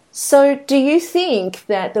 Yeah. So do you think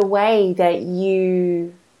that the way that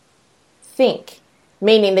you think,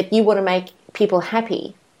 meaning that you want to make people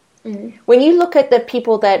happy, when you look at the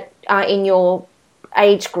people that are in your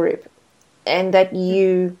age group and that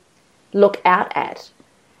you look out at,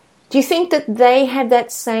 do you think that they have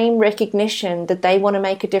that same recognition that they want to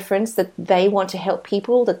make a difference, that they want to help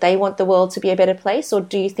people, that they want the world to be a better place, or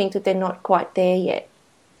do you think that they're not quite there yet?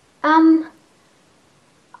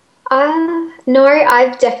 No,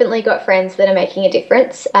 I've definitely got friends that are making a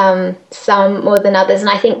difference, some more than others, and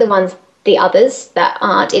I think the others that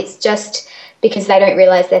aren't, it's just because they don't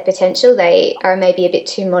realise their potential. They are maybe a bit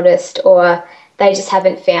too modest, or they just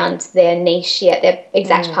haven't found their niche yet, their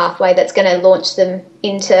exact pathway that's going to launch them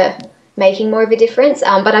into making more of a difference.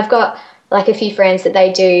 But I've got like a few friends that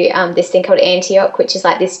they do this thing called Antioch, which is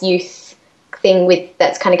like this youth thing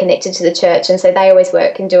that's kind of connected to the church, and so they always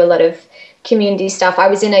work and do a lot of community stuff. I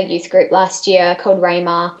was in a youth group last year called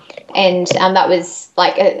Raymar, and that was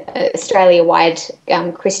like a Australia-wide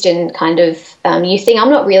Christian kind of youth thing. I'm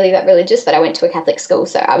not really that religious, but I went to a Catholic school,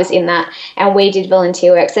 so I was in that, and we did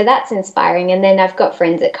volunteer work, so that's inspiring. And then I've got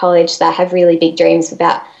friends at college that have really big dreams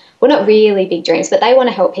about, well, not really big dreams, but they want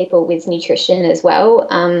to help people with nutrition as well.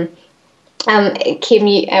 Kim,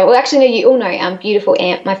 you all know beautiful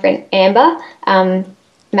my friend Amber,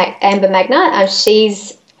 Amber Magna.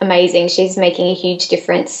 She's amazing. She's making a huge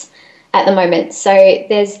difference at the moment. So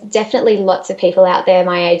there's definitely lots of people out there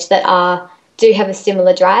my age that do have a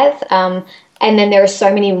similar drive. And then there are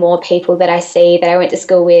so many more people that I see that I went to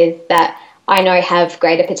school with that I know have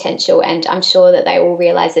greater potential, and I'm sure that they will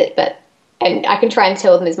realise it. And I can try and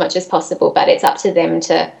tell them as much as possible, but it's up to them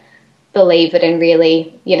to believe it and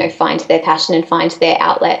really, find their passion and find their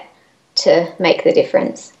outlet to make the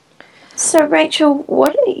difference. So, Rachel,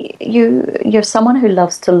 you're someone who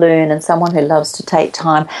loves to learn and someone who loves to take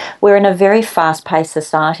time. We're in a very fast-paced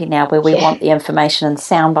society now where we want the information in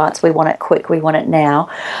sound bites. We want it quick. We want it now.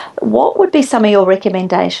 What would be some of your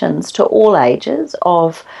recommendations to all ages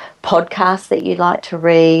of podcasts that you like to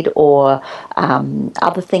read, or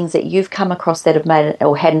other things that you've come across that have made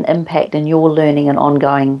or had an impact in your learning and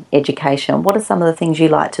ongoing education? What are some of the things you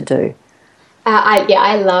like to do?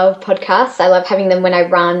 I love podcasts. I love having them when I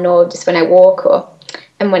run or just when I walk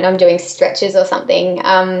and when I'm doing stretches or something.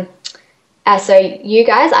 So you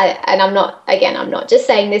guys, I'm not just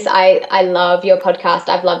saying this. I love your podcast.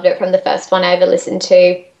 I've loved it from the first one I ever listened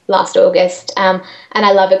to last August. And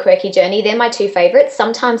I love A Quirky Journey. They're my two favourites.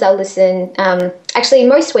 Sometimes I'll listen, actually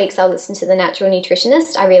most weeks I'll listen to The Natural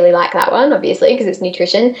Nutritionist. I really like that one, obviously, because it's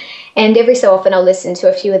nutrition. And every so often I'll listen to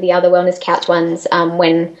a few of the other Wellness Couch ones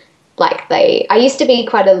when I used to be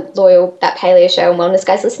quite a loyal That Paleo Show and Wellness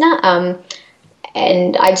Guys listener,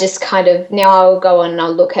 and I just kind of, now I'll go on and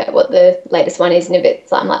I'll look at what the latest one is, and if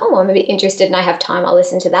it's I'm like, I'm a bit interested and I have time, I'll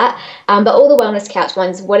listen to that. But all the Wellness Couch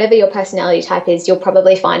ones, whatever your personality type is, you'll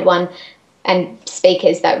probably find one and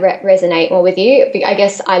speakers that resonate more with you. I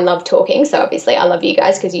guess I love talking, so obviously I love you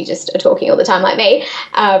guys because you just are talking all the time like me.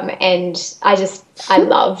 And I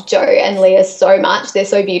love Joe and Leah so much. They're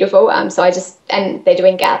so beautiful. And they're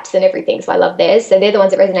doing gaps and everything, so I love theirs. So they're the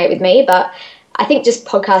ones that resonate with me. But I think just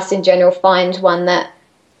podcasts in general, find one that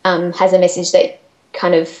has a message that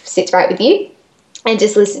kind of sits right with you, and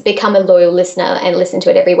just become a loyal listener and listen to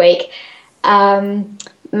it every week. I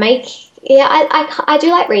do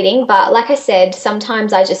like reading, but like I said,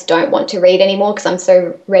 sometimes I just don't want to read anymore because I'm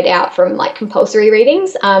so read out from like compulsory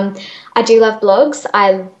readings. I do love blogs.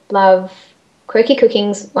 I love Quirky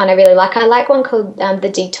Cooking's one I really like. I like one called The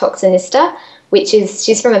Detoxinista,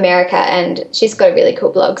 she's from America and she's got a really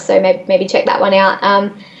cool blog, so maybe check that one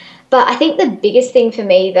out. But I think the biggest thing for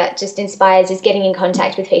me that just inspires is getting in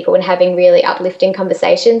contact with people and having really uplifting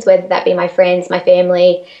conversations, whether that be my friends, my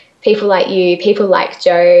family, people like you, people like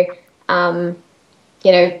Joe,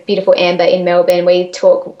 beautiful Amber in Melbourne. We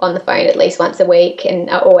talk on the phone at least once a week and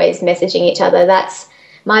are always messaging each other. That's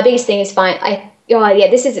my biggest thing is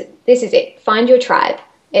this is it. Find your tribe,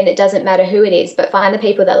 and it doesn't matter who it is, but find the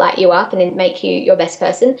people that light you up and then make you your best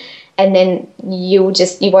person. And then you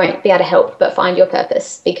won't be able to help but find your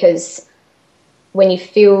purpose, because when you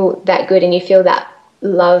feel that good and you feel that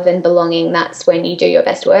love and belonging, that's when you do your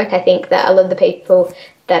best work. I think that a lot of the people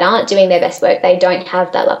that aren't doing their best work, they don't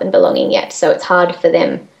have that love and belonging yet. So it's hard for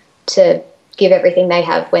them to give everything they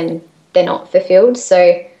have when they're not fulfilled.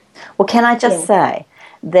 So, well, can I just say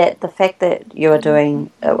that the fact that you're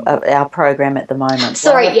doing our program at the moment.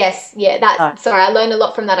 Sorry, I learned a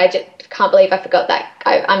lot from that. I just can't believe I forgot that.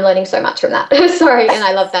 I'm learning so much from that. Sorry, and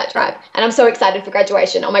I love that tribe. And I'm so excited for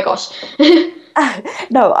graduation. Oh my gosh.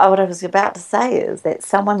 No, what I was about to say is that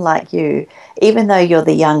someone like you, even though you're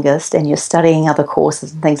the youngest and you're studying other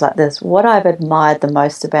courses and things like this, what I've admired the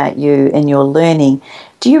most about you in your learning,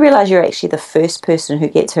 do you realise you're actually the first person who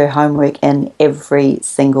gets her homework in every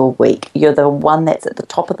single week? You're the one that's at the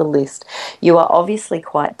top of the list. You are obviously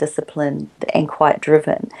quite disciplined and quite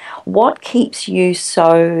driven. What keeps you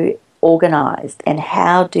so organised, and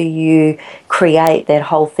how do you create that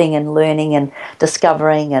whole thing in learning and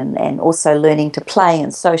discovering and also learning to play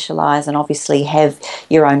and socialise and obviously have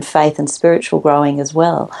your own faith and spiritual growing as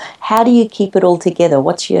well? How do you keep it all together?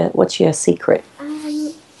 What's your secret?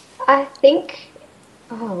 I think,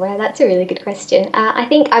 that's a really good question. I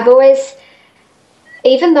think I've always,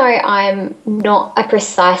 even though I'm not a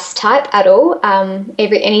precise type at all,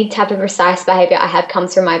 any type of precise behaviour I have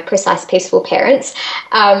comes from my precise, peaceful parents.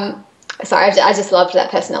 Sorry, I just loved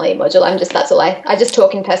that personality module. I just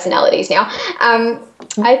talk in personalities now.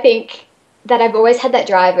 I think that I've always had that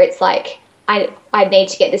drive where it's like, I need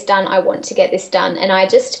to get this done. I want to get this done. And I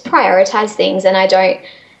just prioritize things, and I don't,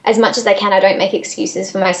 as much as I can, I don't make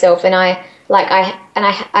excuses for myself. And I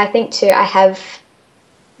think too, I have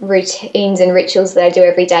routines and rituals that I do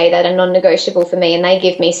every day that are non-negotiable for me, and they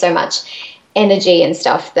give me so much energy and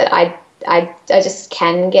stuff that I just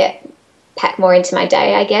can pack more into my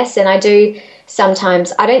day, I guess. And I do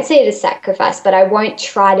sometimes, I don't see it as sacrifice, but I won't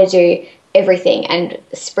try to do everything and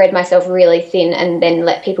spread myself really thin and then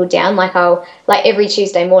let people down. Like every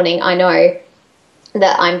Tuesday morning, I know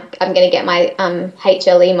that I'm going to get my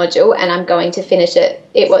HLE module, and I'm going to finish it.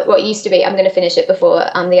 What used to be, I'm going to finish it before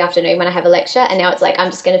the afternoon when I have a lecture, and now it's like I'm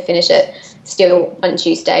just going to finish it still on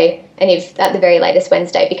Tuesday, and if at the very latest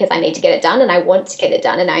Wednesday, because I need to get it done and I want to get it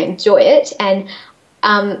done and I enjoy it. And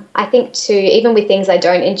I think too, even with things I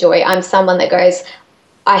don't enjoy, I'm someone that goes,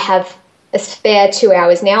 I have a spare 2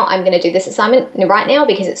 hours now, I'm going to do this assignment right now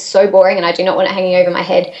because it's so boring and I do not want it hanging over my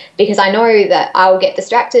head, because I know that I'll get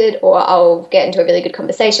distracted or I'll get into a really good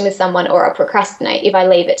conversation with someone, or I'll procrastinate if I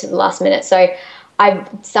leave it to the last minute. So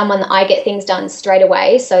I'm someone that I get things done straight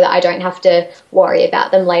away so that I don't have to worry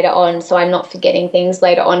about them later on, so I'm not forgetting things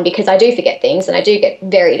later on, because I do forget things and I do get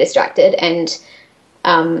very distracted. And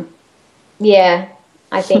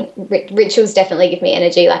I think rituals definitely give me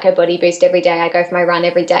energy, like a body boost every day. I go for my run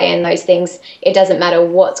every day, and those things, it doesn't matter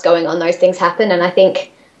what's going on, those things happen. And I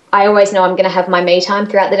think I always know I'm going to have my me time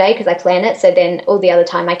throughout the day because I plan it, so then all the other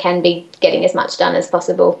time I can be getting as much done as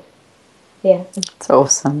possible. Yeah. It's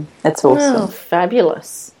awesome. It's awesome. Oh,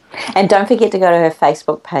 fabulous. And don't forget to go to her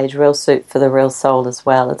Facebook page, Real Soup for the Real Soul, as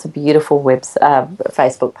well. It's a beautiful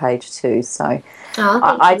Facebook page too. So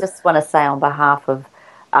I just want to say on behalf of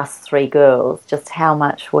us three girls just how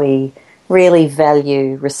much we really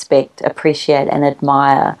value, respect, appreciate and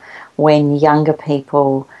admire when younger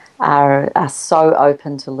people are so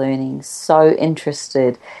open to learning, so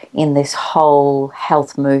interested in this whole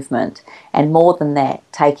health movement, and more than that,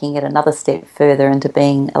 taking it another step further into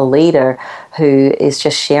being a leader who is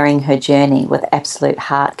just sharing her journey with absolute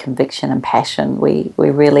heart, conviction and passion. We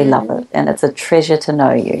really love it, and it's a treasure to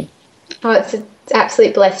know you. Oh, it's an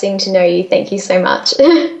absolute blessing to know you. Thank you so much.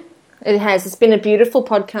 It has. It's been a beautiful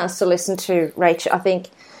podcast to listen to, Rachel. I think,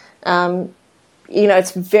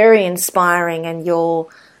 it's very inspiring, and your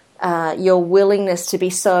willingness to be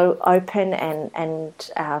so open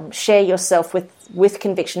and share yourself with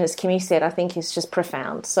conviction, as Kimmy said, I think is just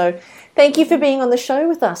profound. So thank you for being on the show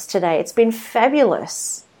with us today. It's been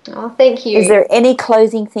fabulous. Oh, thank you. Is there any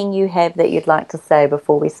closing thing you have that you'd like to say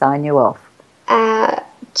before we sign you off?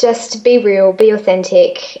 Just be real, be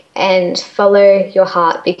authentic, and follow your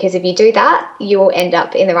heart, because if you do that, you will end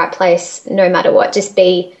up in the right place no matter what. Just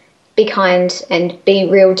be kind and be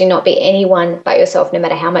real. Do not be anyone but yourself, no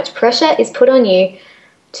matter how much pressure is put on you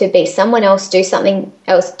to be someone else, do something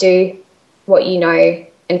else, do what you know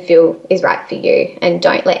and feel is right for you, and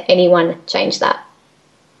don't let anyone change that.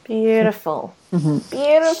 Beautiful.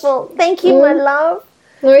 Beautiful. Thank you, my love.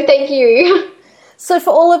 No, thank you. So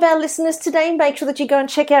for all of our listeners today, make sure that you go and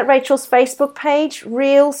check out Rachel's Facebook page,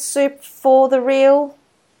 Real Soup for the Real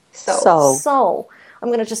Soul. I'm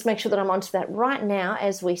going to just make sure that I'm onto that right now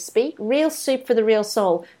as we speak. Real Soup for the Real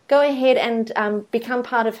Soul. Go ahead and become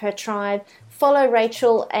part of her tribe. Follow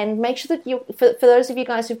Rachel, and make sure that for those of you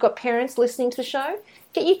guys who've got parents listening to the show,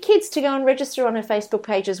 get your kids to go and register on her Facebook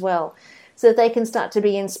page as well, so that they can start to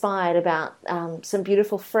be inspired about some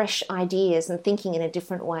beautiful, fresh ideas and thinking in a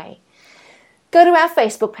different way. Go to our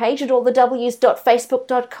Facebook page at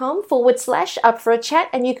allthews.facebook.com/up for a chat,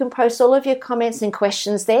 and you can post all of your comments and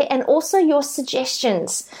questions there, and also your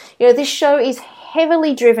suggestions. This show is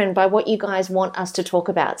heavily driven by what you guys want us to talk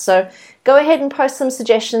about. So go ahead and post some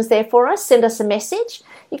suggestions there for us. Send us a message.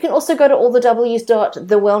 You can also go to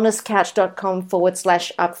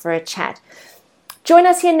allthews.thewellnesscouch.com/up for a chat. Join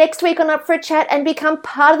us here next week on Up for a Chat and become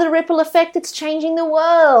part of the ripple effect that's changing the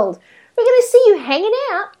world. We're going to see you hanging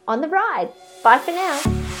out on the ride. Bye for now.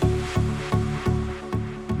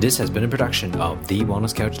 This has been a production of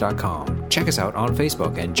TheWellnessCouch.com. Check us out on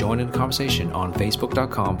Facebook and join in the conversation on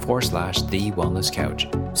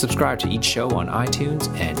Facebook.com/TheWellnessCouch. Subscribe to each show on iTunes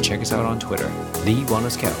and check us out on Twitter. The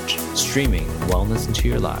Wellness Couch, streaming wellness into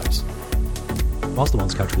your lives. Whilst the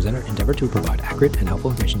Wellness Couch presenter endeavor to provide accurate and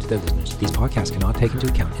helpful information to their listeners, these podcasts cannot take into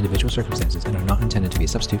account individual circumstances and are not intended to be a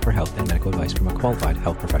substitute for health and medical advice from a qualified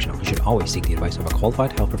health professional. You should always seek the advice of a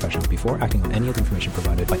qualified health professional before acting on any of the information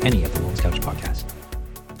provided by any of the Wellness Couch podcasts.